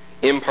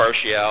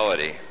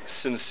 impartiality,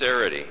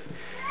 sincerity,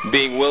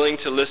 being willing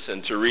to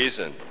listen to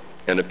reason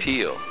and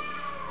appeal,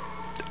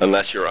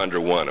 unless you're under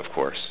one, of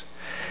course.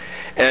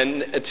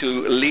 And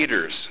to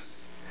leaders,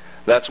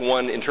 that's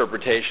one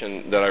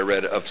interpretation that I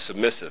read of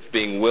submissive,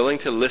 being willing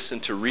to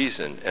listen to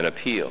reason and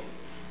appeal,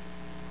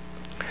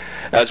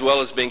 as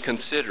well as being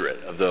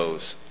considerate of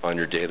those on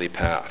your daily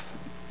path.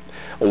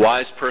 A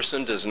wise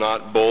person does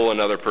not bowl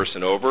another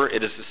person over.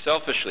 It is the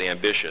selfishly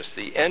ambitious,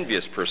 the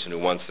envious person who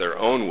wants their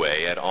own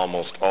way at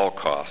almost all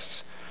costs.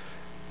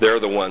 They're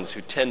the ones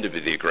who tend to be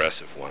the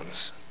aggressive ones.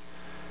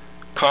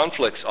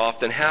 Conflicts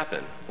often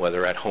happen,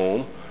 whether at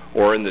home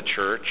or in the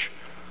church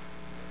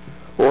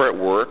or at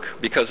work,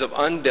 because of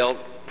undealt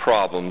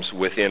problems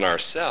within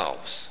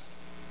ourselves.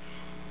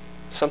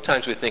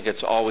 Sometimes we think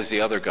it's always the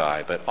other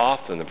guy, but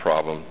often the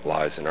problem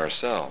lies in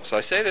ourselves.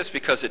 I say this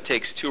because it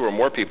takes two or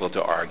more people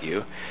to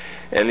argue,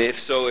 and if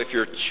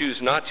you choose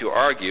not to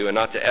argue and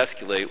not to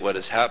escalate what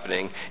is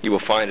happening, you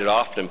will find it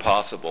often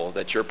possible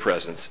that your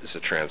presence is a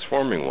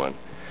transforming one.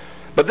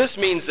 But this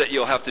means that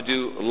you'll have to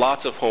do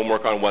lots of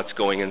homework on what's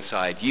going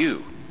inside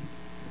you.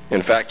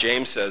 In fact,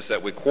 James says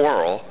that we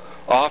quarrel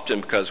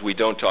often because we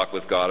don't talk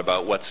with God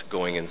about what's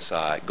going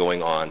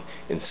on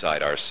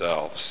inside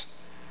ourselves.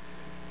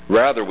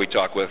 Rather, we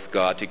talk with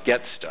God to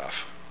get stuff,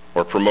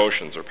 or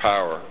promotions, or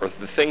power, or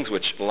the things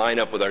which line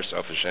up with our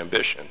selfish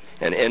ambition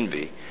and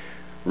envy,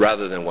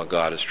 rather than what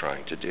God is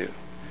trying to do.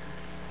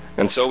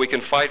 And so we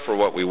can fight for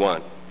what we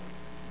want.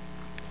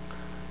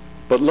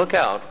 But look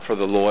out for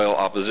the loyal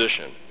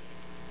opposition.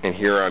 And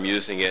here I'm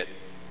using it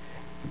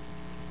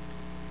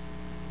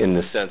in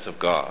the sense of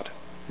God.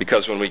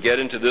 Because when we get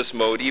into this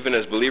mode, even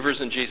as believers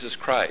in Jesus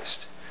Christ,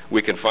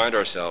 we can find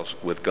ourselves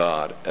with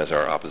God as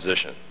our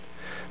opposition.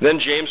 Then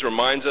James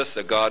reminds us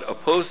that God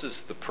opposes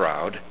the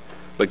proud,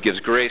 but gives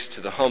grace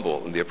to the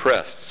humble and the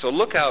oppressed. So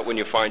look out when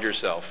you find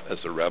yourself as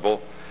a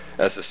rebel,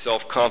 as a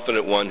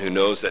self-confident one who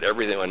knows that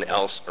everyone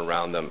else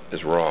around them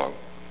is wrong.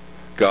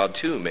 God,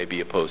 too, may be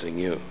opposing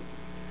you.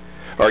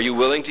 Are you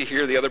willing to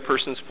hear the other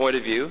person's point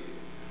of view?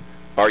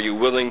 Are you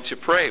willing to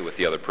pray with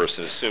the other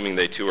person, assuming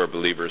they too are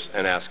believers,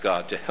 and ask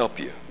God to help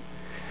you?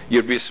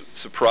 You'd be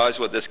surprised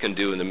what this can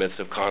do in the midst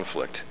of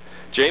conflict.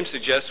 James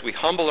suggests we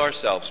humble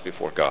ourselves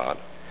before God,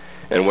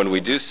 and when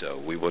we do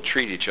so, we will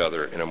treat each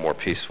other in a more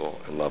peaceful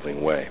and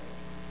loving way.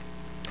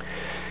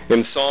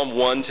 In Psalm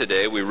 1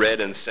 today, we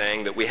read and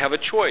sang that we have a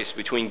choice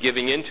between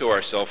giving in to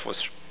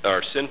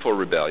our sinful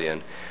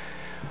rebellion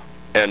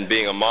and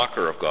being a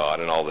mocker of God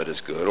and all that is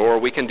good, or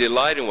we can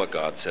delight in what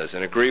God says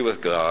and agree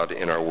with God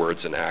in our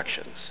words and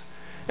actions.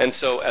 And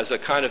so, as a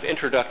kind of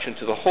introduction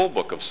to the whole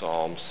book of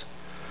Psalms,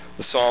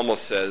 the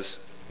psalmist says,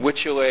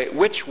 which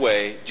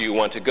way do you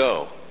want to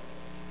go?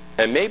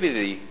 And maybe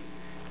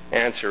the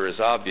answer is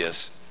obvious,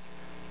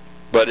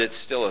 but it's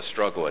still a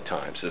struggle at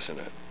times, isn't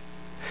it?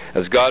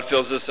 As God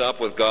fills us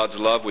up with God's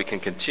love, we can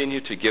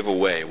continue to give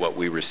away what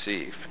we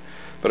receive.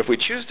 But if we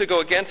choose to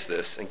go against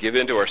this and give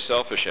in to our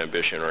selfish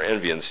ambition or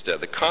envy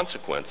instead, the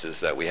consequence is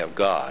that we have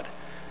God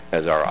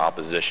as our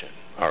opposition,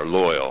 our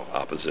loyal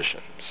opposition.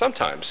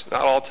 Sometimes,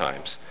 not all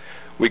times,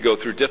 we go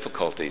through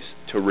difficulties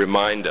to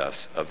remind us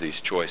of these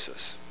choices.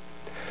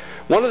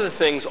 One of the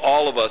things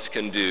all of us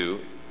can do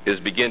is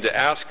begin to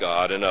ask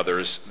God and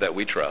others that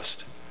we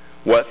trust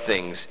what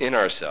things in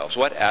ourselves,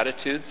 what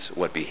attitudes,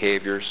 what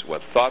behaviors,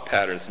 what thought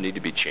patterns need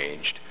to be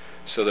changed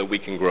so that we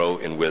can grow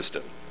in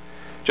wisdom.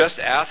 Just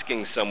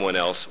asking someone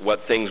else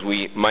what things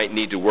we might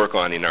need to work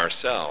on in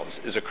ourselves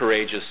is a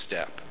courageous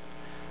step.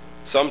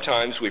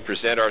 Sometimes we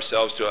present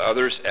ourselves to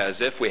others as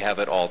if we have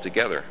it all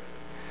together.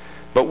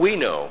 But we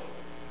know,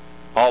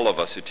 all of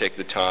us who take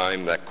the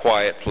time, that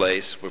quiet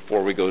place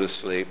before we go to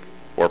sleep,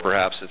 or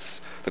perhaps it's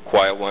the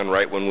quiet one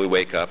right when we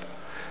wake up,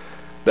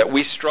 that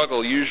we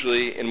struggle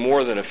usually in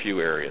more than a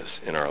few areas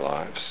in our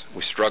lives.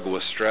 We struggle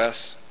with stress.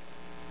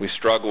 We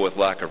struggle with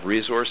lack of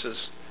resources.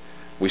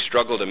 We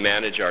struggle to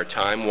manage our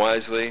time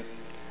wisely,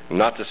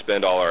 not to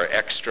spend all our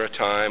extra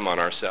time on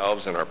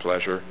ourselves and our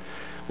pleasure.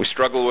 We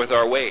struggle with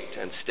our weight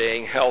and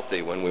staying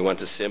healthy when we want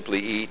to simply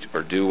eat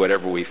or do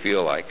whatever we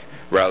feel like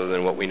rather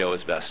than what we know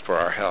is best for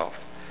our health.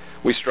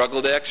 We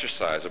struggle to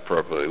exercise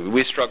appropriately.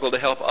 We struggle to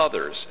help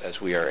others as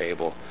we are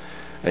able.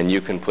 And you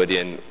can put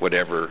in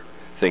whatever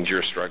things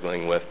you're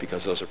struggling with,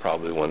 because those are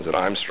probably the ones that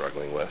I'm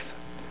struggling with.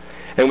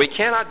 And we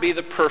cannot be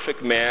the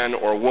perfect man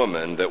or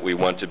woman that we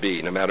want to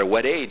be, no matter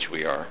what age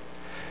we are.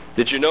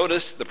 Did you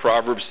notice the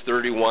Proverbs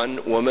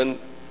 31 woman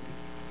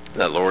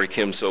that Lori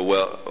Kim so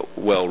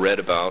well read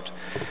about,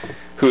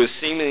 who is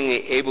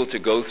seemingly able to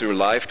go through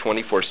life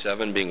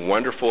 24/7, being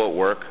wonderful at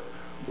work,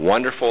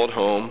 wonderful at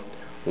home,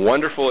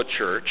 wonderful at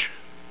church?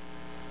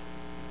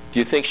 Do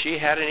you think she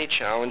had any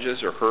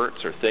challenges or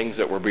hurts or things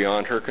that were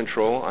beyond her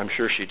control? I'm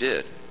sure she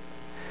did.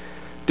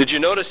 Did you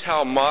notice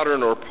how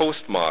modern or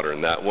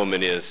postmodern that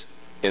woman is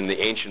in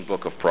the ancient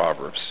book of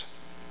Proverbs?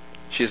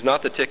 She is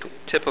not the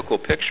typical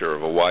picture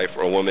of a wife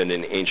or a woman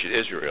in ancient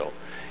Israel,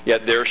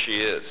 yet there she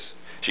is.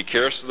 She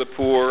cares for the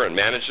poor and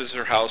manages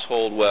her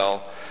household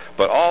well,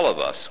 but all of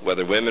us,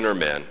 whether women or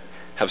men,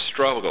 have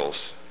struggles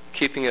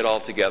keeping it all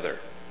together.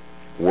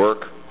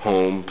 Work,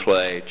 home,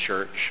 play,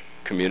 church,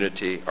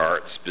 community,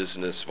 arts,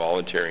 business,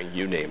 volunteering,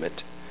 you name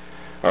it.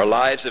 Our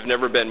lives have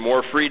never been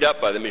more freed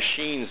up by the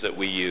machines that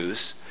we use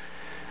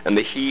and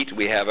the heat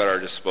we have at our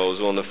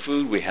disposal and the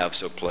food we have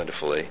so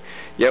plentifully.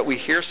 Yet we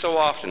hear so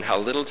often how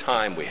little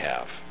time we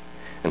have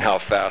and how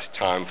fast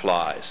time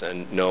flies.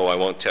 And no, I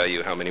won't tell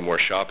you how many more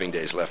shopping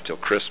days left till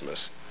Christmas.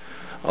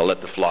 I'll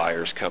let the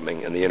flyers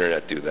coming and the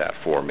internet do that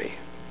for me.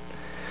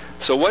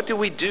 So what do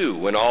we do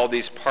when all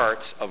these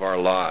parts of our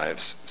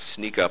lives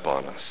sneak up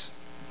on us?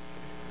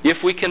 If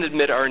we can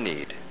admit our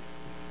need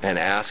and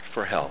ask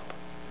for help,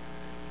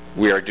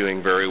 we are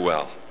doing very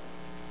well.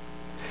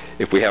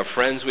 If we have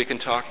friends we can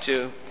talk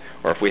to,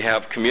 or if we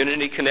have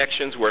community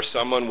connections where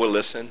someone will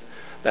listen,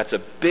 that's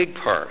a big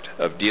part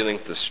of dealing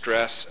with the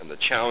stress and the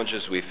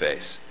challenges we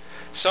face.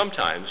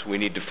 Sometimes we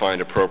need to find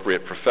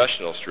appropriate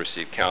professionals to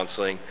receive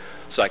counseling,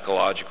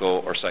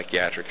 psychological or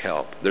psychiatric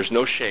help. There's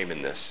no shame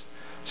in this.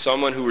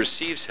 Someone who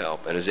receives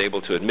help and is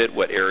able to admit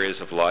what areas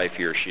of life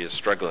he or she is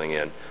struggling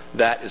in,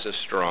 that is a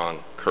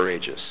strong,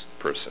 courageous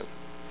person.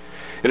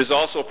 It is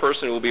also a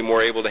person who will be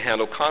more able to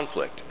handle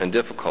conflict and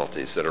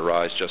difficulties that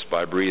arise just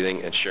by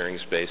breathing and sharing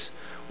space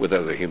with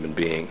other human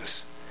beings.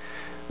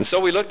 And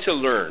so we look to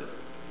learn.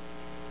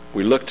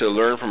 We look to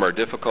learn from our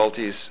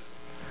difficulties.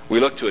 We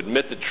look to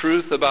admit the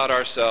truth about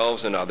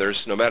ourselves and others,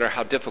 no matter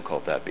how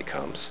difficult that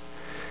becomes.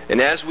 And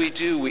as we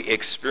do, we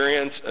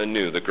experience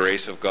anew the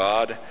grace of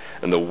God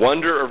and the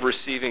wonder of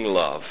receiving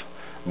love,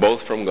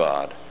 both from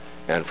God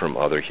and from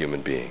other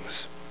human beings.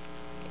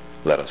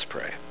 Let us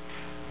pray.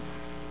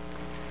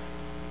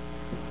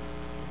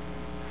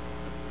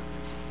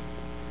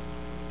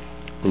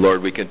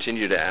 Lord, we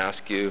continue to ask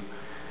you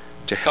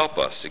to help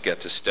us to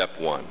get to step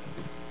one,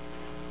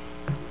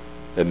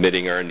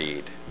 admitting our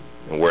need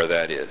and where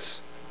that is,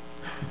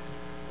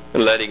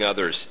 and letting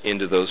others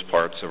into those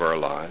parts of our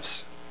lives.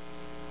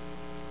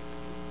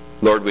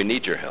 Lord, we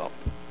need your help,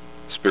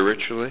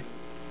 spiritually,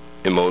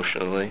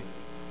 emotionally,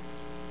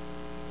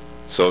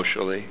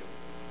 socially,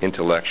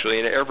 intellectually,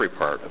 in every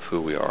part of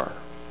who we are.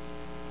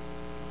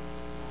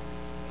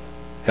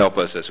 Help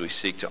us as we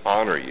seek to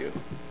honor you.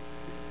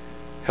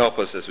 Help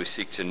us as we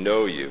seek to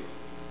know you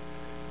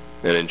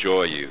and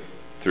enjoy you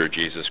through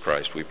Jesus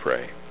Christ, we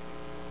pray.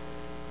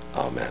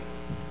 Amen.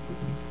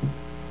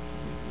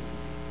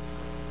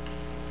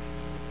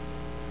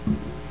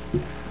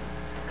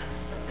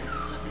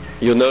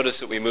 You'll notice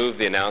that we moved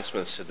the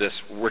announcements to this.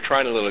 We're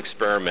trying a little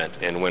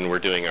experiment in when we're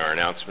doing our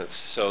announcements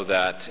so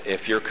that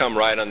if you come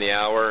right on the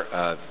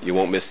hour, you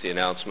won't miss the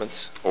announcements.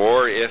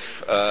 Or if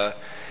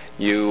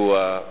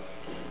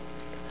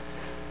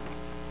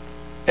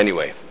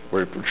anyway,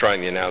 we're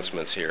trying the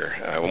announcements here.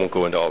 I won't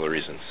go into all the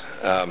reasons.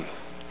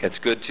 It's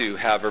good to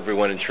have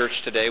everyone in church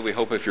today. We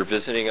hope if you're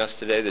visiting us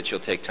today that you'll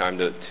take time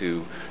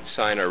to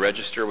sign our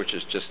register, which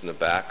is just in the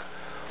back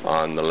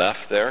on the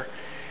left there.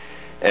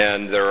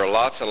 And there are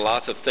lots and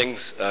lots of things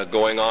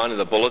going on in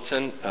the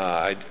bulletin.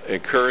 I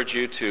encourage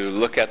you to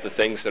look at the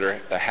things that are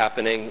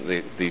happening,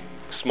 the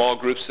small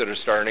groups that are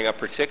starting up.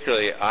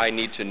 Particularly, I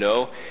need to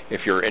know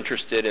if you're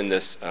interested in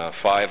this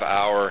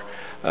 5-hour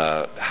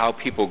How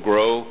People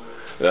Grow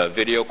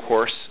video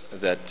course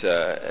that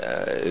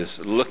is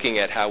looking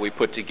at how we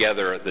put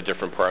together the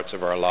different parts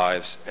of our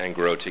lives and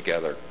grow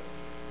together.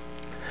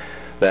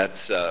 That's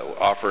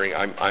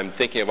I'm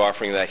thinking of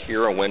offering that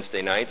here on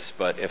Wednesday nights,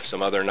 but if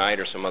some other night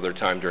or some other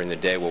time during the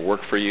day will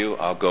work for you,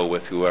 I'll go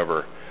with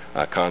whoever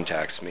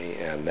contacts me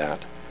and that.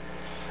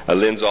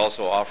 Lynn's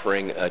also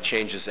offering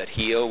Changes at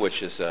HEO,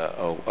 which is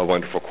a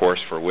wonderful course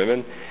for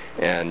women,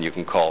 and you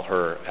can call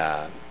her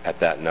at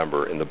that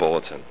number in the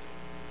bulletin.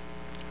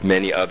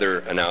 Many other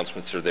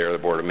announcements are there, the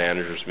Board of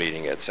Managers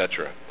meeting,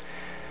 etc.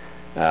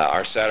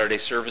 Our Saturday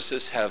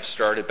services have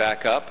started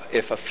back up.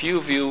 If a few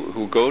of you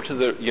who go to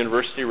the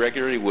university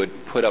regularly would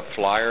put up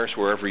flyers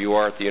wherever you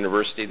are at the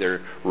university,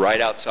 they're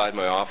right outside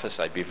my office.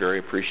 I'd be very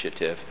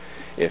appreciative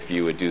if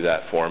you would do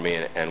that for me,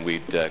 and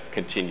we'd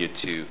continue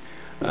to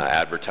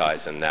advertise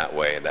in that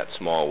way, that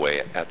small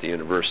way at the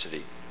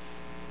university.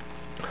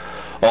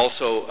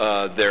 Also,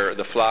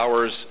 the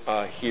flowers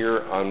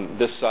here on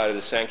this side of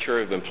the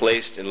sanctuary have been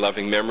placed in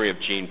loving memory of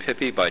Jean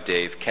Pippi by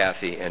Dave,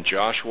 Kathy, and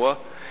Joshua.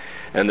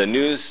 And the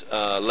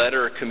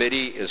newsletter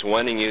committee is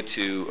wanting you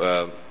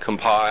to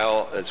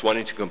compile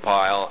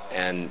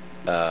and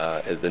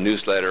the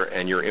newsletter,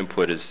 and your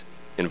input is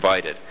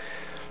invited.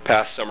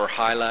 Past summer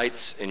highlights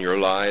in your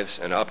lives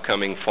and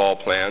upcoming fall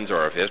plans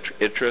are of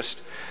interest.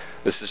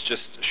 This is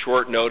just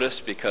short notice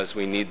because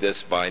we need this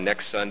by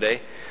next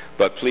Sunday,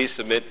 but please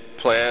submit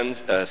plans,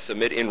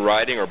 submit in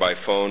writing or by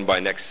phone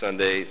by next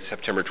Sunday,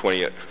 September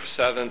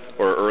 27th,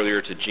 or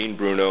earlier to Jean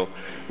Bruno,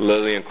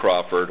 Lillian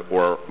Crawford,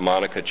 or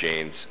Monica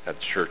James at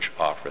the church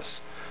office.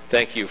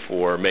 Thank you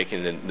for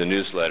making the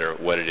newsletter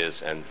what it is,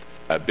 and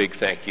a big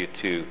thank you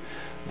to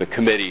the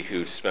committee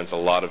who spent a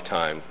lot of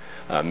time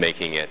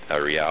making it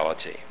a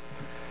reality.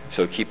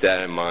 So keep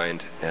that in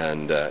mind,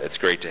 and it's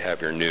great to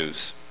have your news.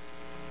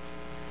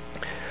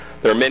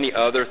 There are many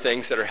other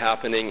things that are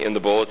happening in the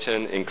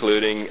bulletin,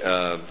 including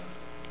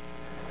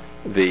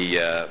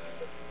the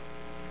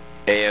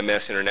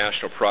AMS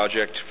International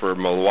Project for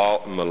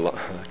Malawi,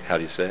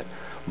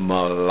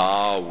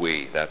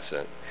 that's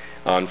it.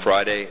 On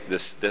Friday,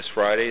 this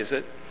Friday, is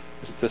it?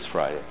 It's this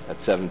Friday at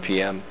 7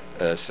 p.m.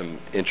 Some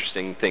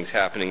interesting things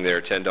happening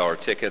there,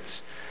 $10 tickets.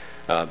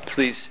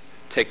 Please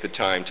take the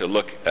time to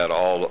look at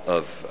all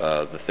of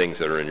the things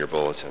that are in your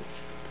bulletin.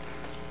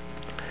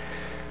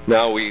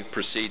 Now we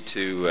proceed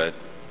to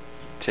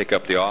take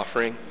up the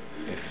offering.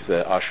 If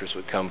the ushers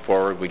would come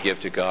forward, we give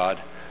to God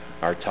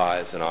our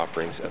tithes and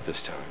offerings at this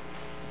time.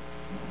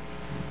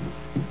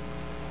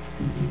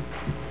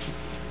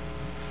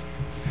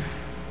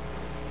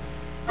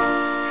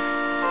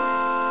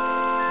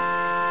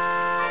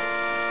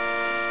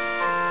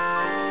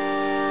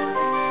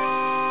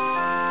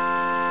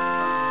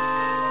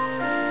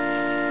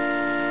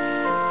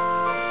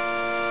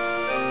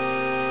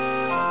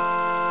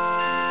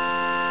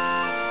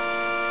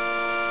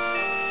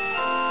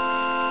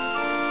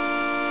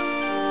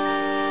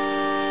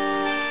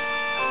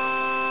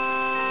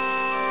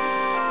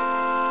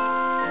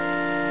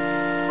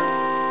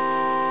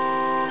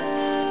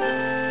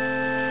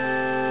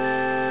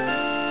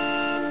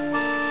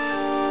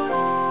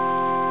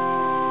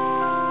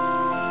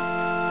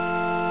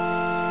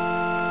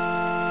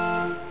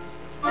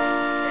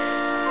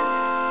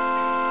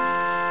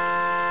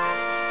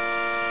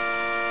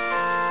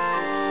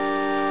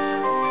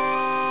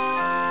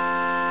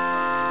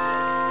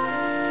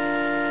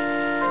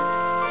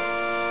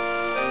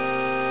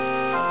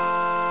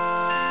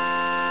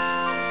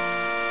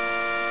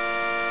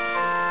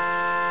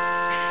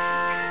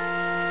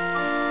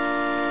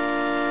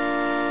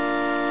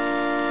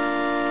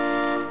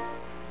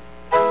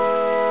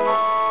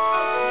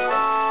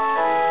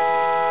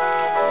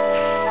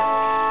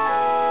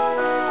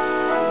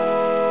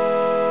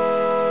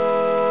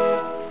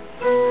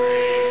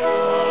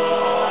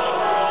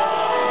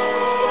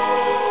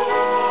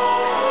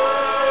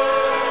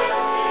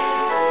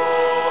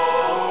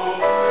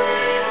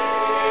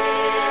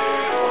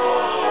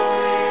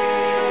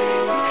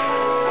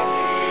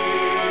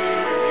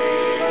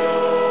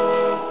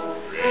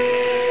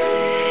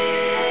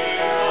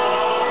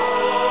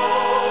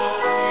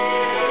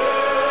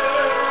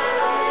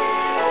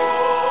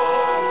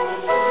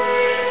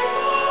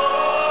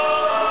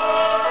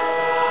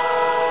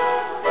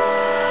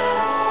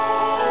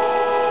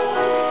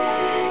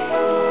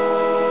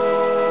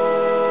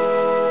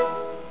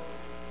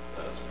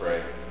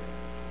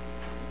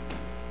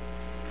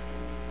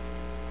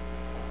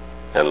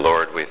 And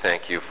Lord, we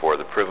thank you for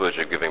the privilege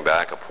of giving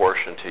back a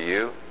portion to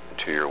you,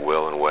 to your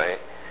will and way,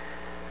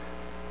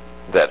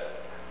 that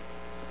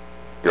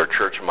your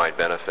church might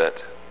benefit,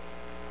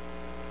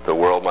 the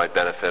world might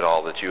benefit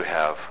all that you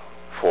have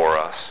for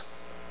us.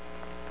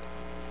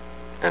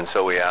 And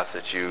so we ask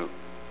that you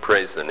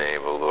praise the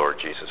name of the Lord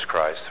Jesus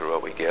Christ through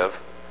what we give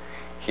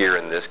here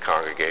in this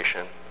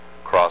congregation,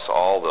 across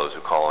all those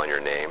who call on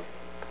your name,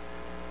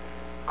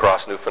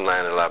 across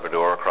Newfoundland and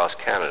Labrador, across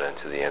Canada, and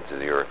to the ends of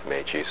the earth.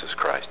 May Jesus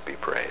Christ be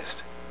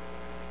praised.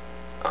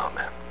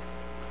 Amen.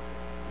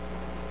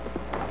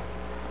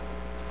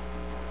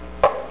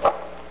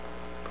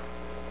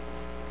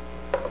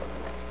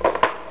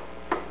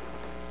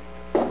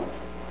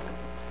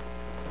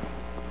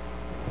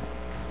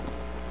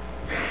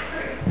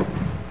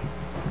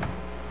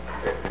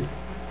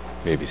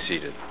 may be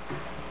seated.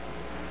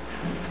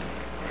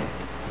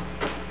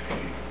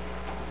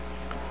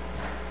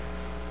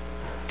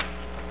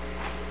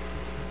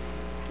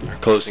 Our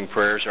closing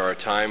prayers are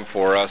a time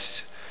for us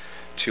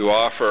to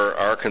offer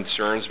our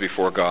concerns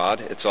before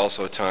God. It's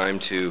also a time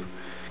to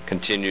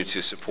continue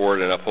to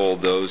support and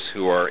uphold those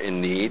who are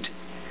in need.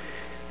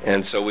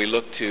 And so we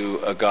look to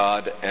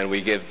God, and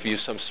we give you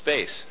some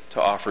space to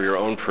offer your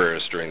own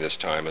prayers during this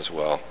time as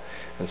well.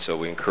 And so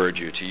we encourage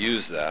you to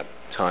use that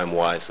time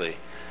wisely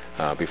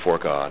before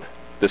God.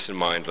 This in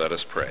mind, let us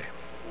pray.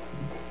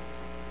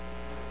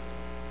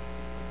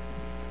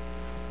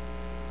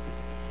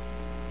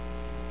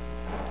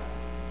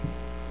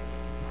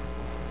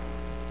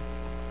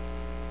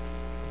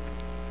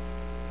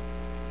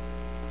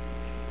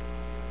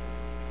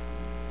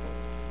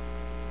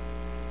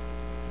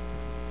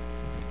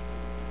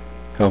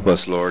 Help us,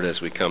 Lord,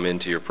 as we come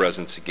into your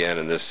presence again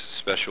in this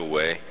special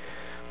way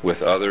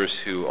with others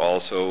who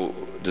also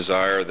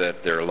desire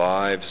that their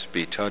lives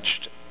be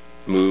touched,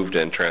 moved,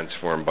 and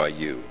transformed by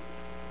you.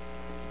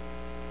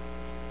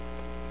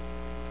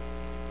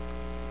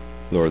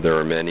 Lord, there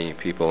are many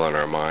people on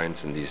our minds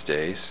in these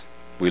days.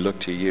 We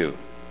look to you.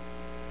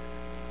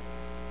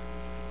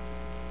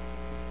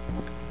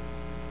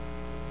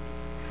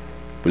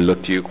 We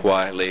look to you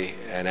quietly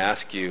and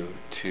ask you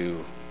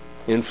to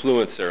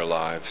influence their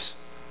lives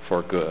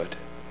for good.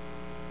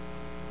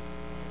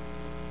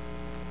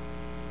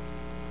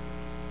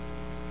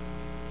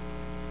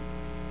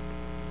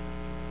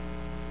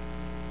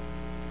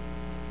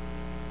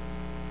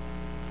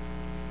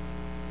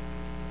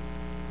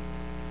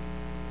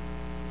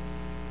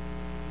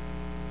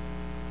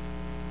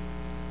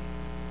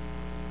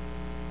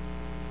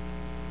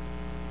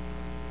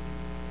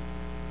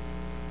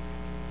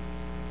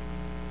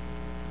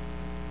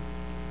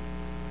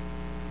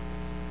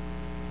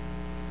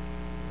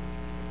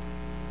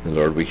 And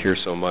Lord, we hear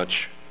so much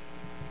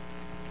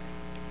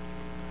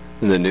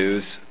in the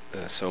news,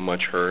 so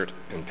much hurt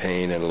and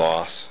pain and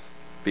loss,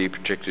 be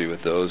particularly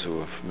with those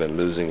who have been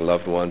losing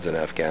loved ones in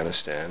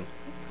Afghanistan,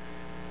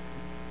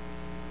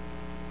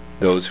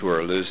 those who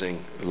are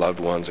losing loved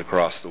ones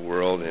across the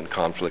world in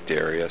conflict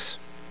areas.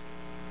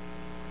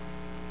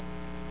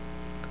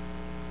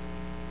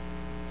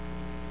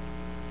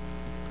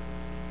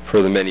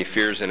 For the many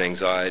fears and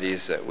anxieties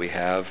that we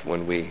have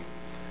when we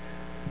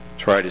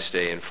try to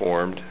stay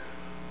informed.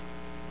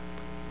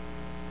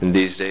 In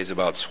these days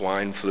about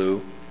swine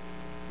flu,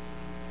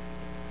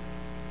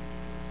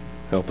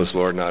 help us,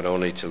 Lord, not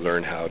only to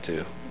learn how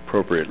to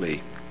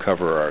appropriately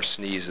cover our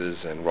sneezes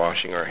and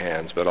washing our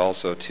hands, but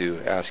also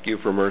to ask you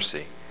for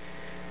mercy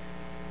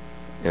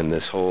in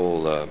this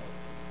whole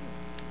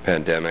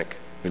pandemic.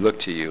 We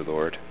look to you,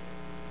 Lord,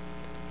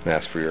 and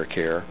ask for your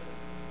care.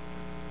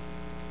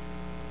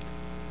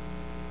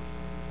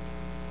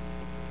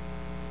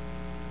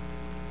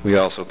 We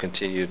also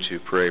continue to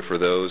pray for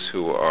those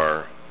who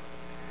are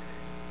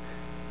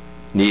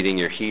needing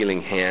your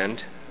healing hand,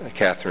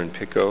 Catherine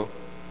Pico,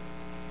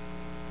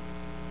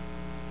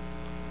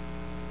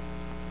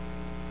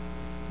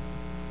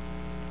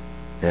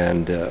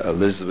 and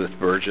Elizabeth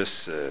Burgess,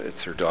 it's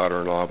her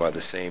daughter-in-law by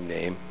the same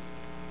name,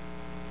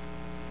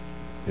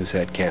 who's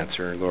had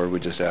cancer. Lord, we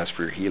just ask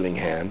for your healing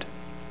hand.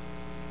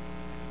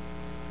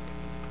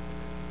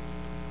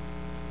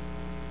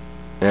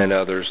 And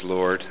others,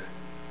 Lord,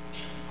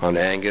 on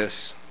Angus,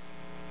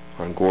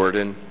 on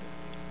Gordon,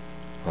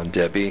 on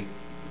Debbie.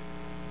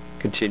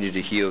 Continue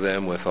to heal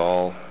them with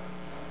all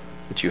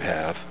that you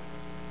have.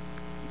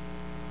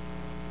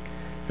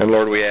 And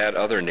Lord, we add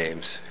other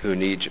names who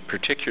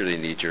particularly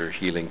need your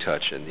healing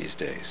touch in these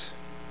days.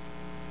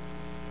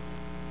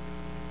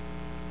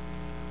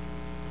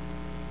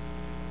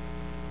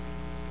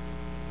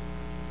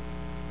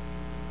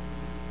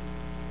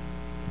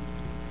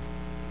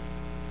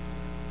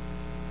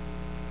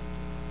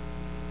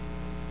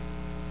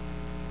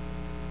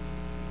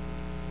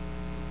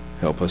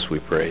 Help us, we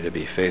pray, to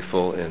be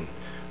faithful in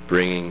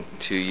bringing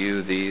to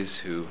you these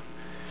who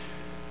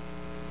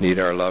need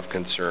our love,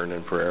 concern,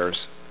 and prayers.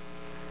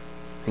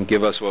 And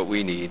give us what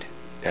we need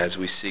as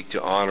we seek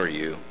to honor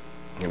you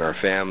in our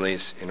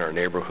families, in our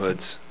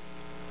neighborhoods,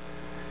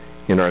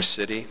 in our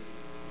city.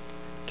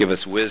 Give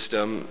us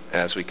wisdom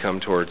as we come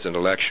towards an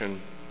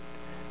election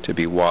to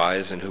be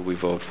wise in who we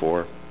vote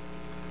for.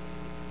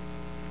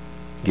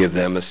 Give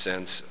them a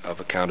sense of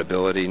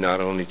accountability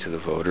not only to the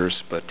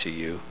voters but to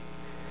you.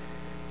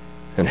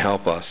 And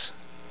help us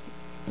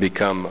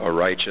become a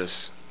righteous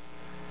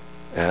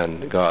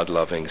and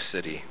God-loving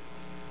city.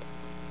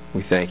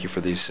 We thank you for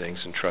these things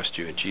and trust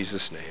you in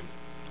Jesus' name.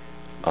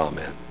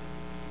 Amen.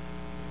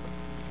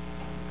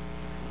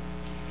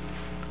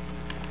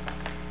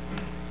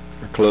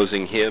 Our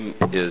closing hymn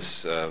is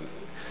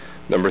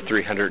number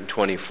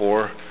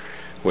 324,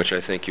 which I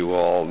think you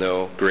all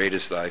know. Great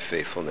is thy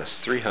faithfulness.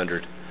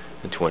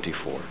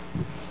 324.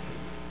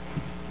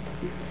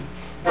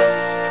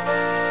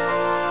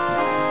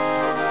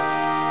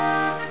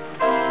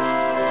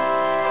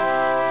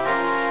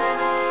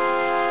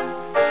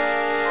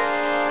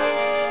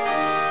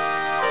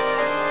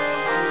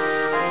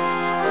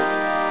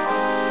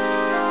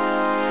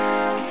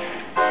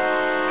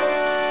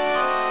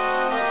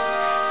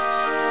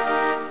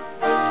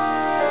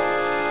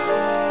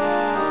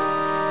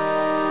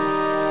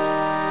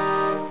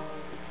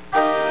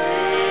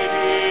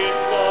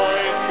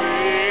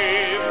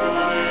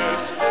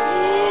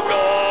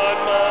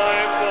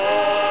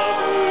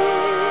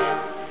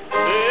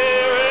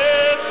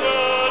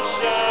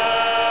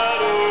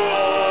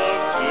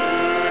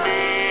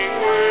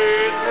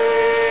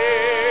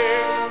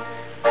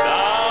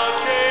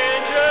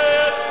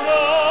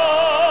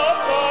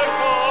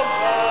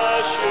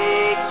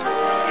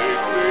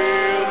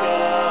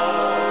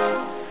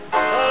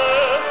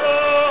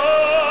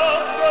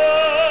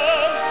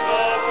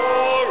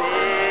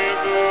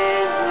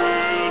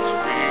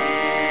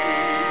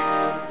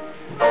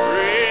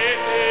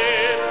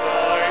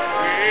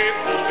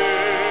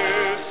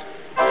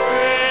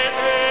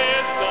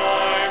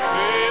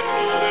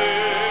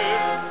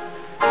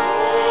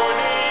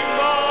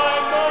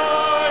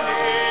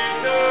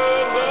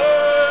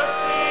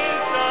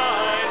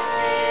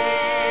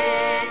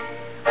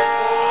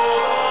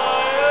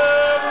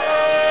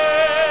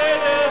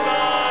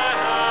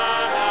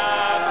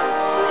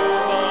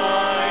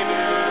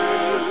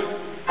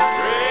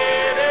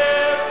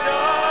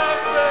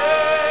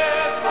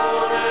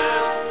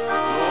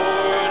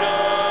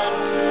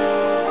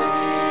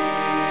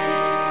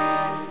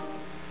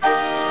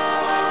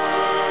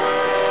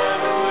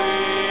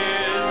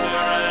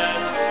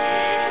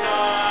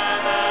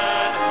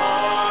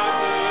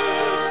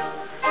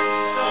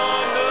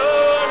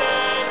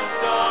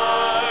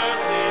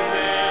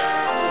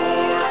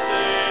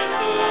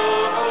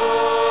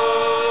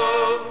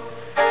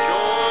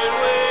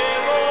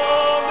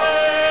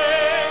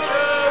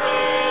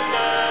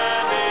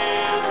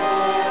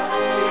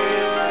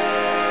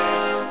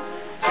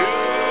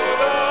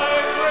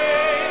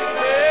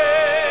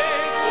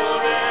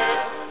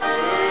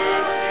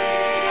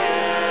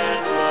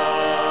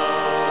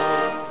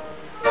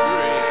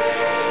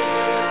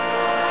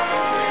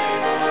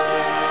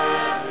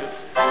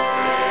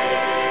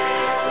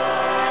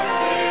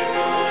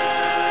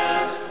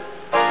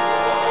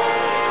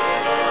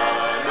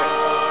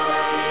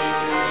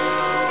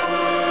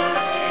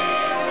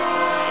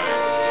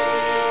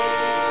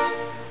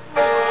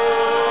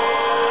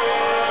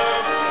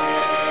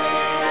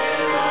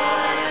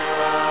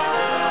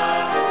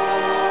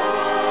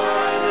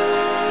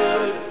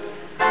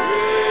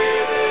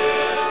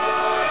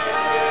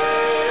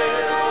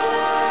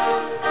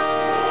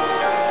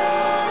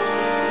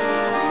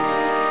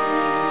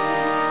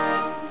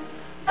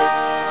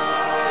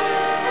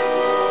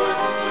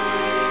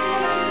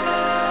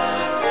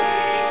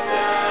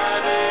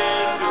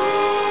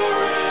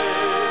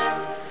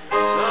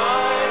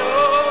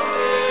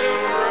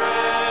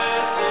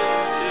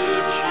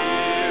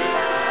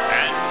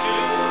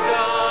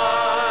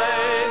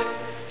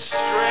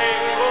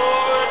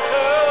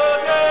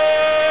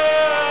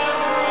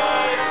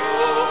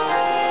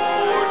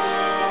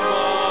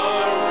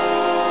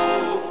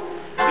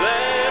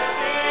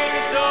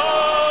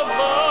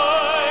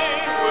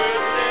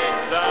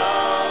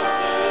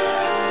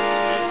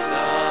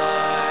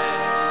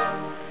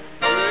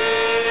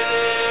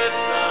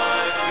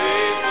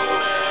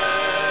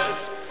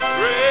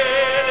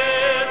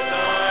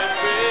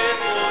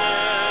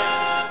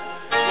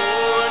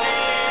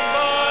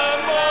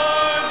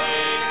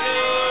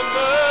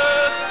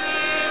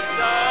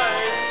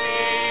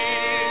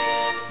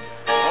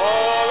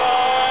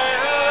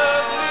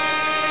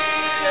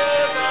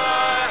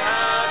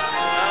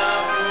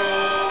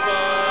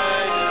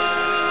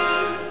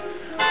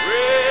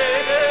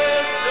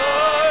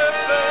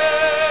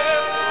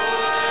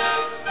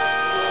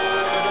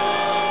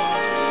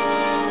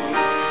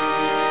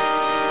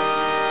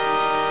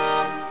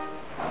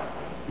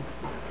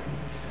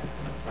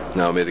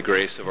 Now may the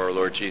grace of our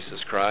Lord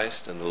Jesus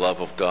Christ and the love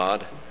of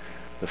God,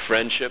 the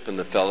friendship and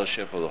the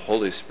fellowship of the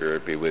Holy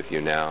Spirit be with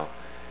you now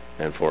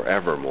and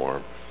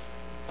forevermore.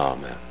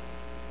 Amen.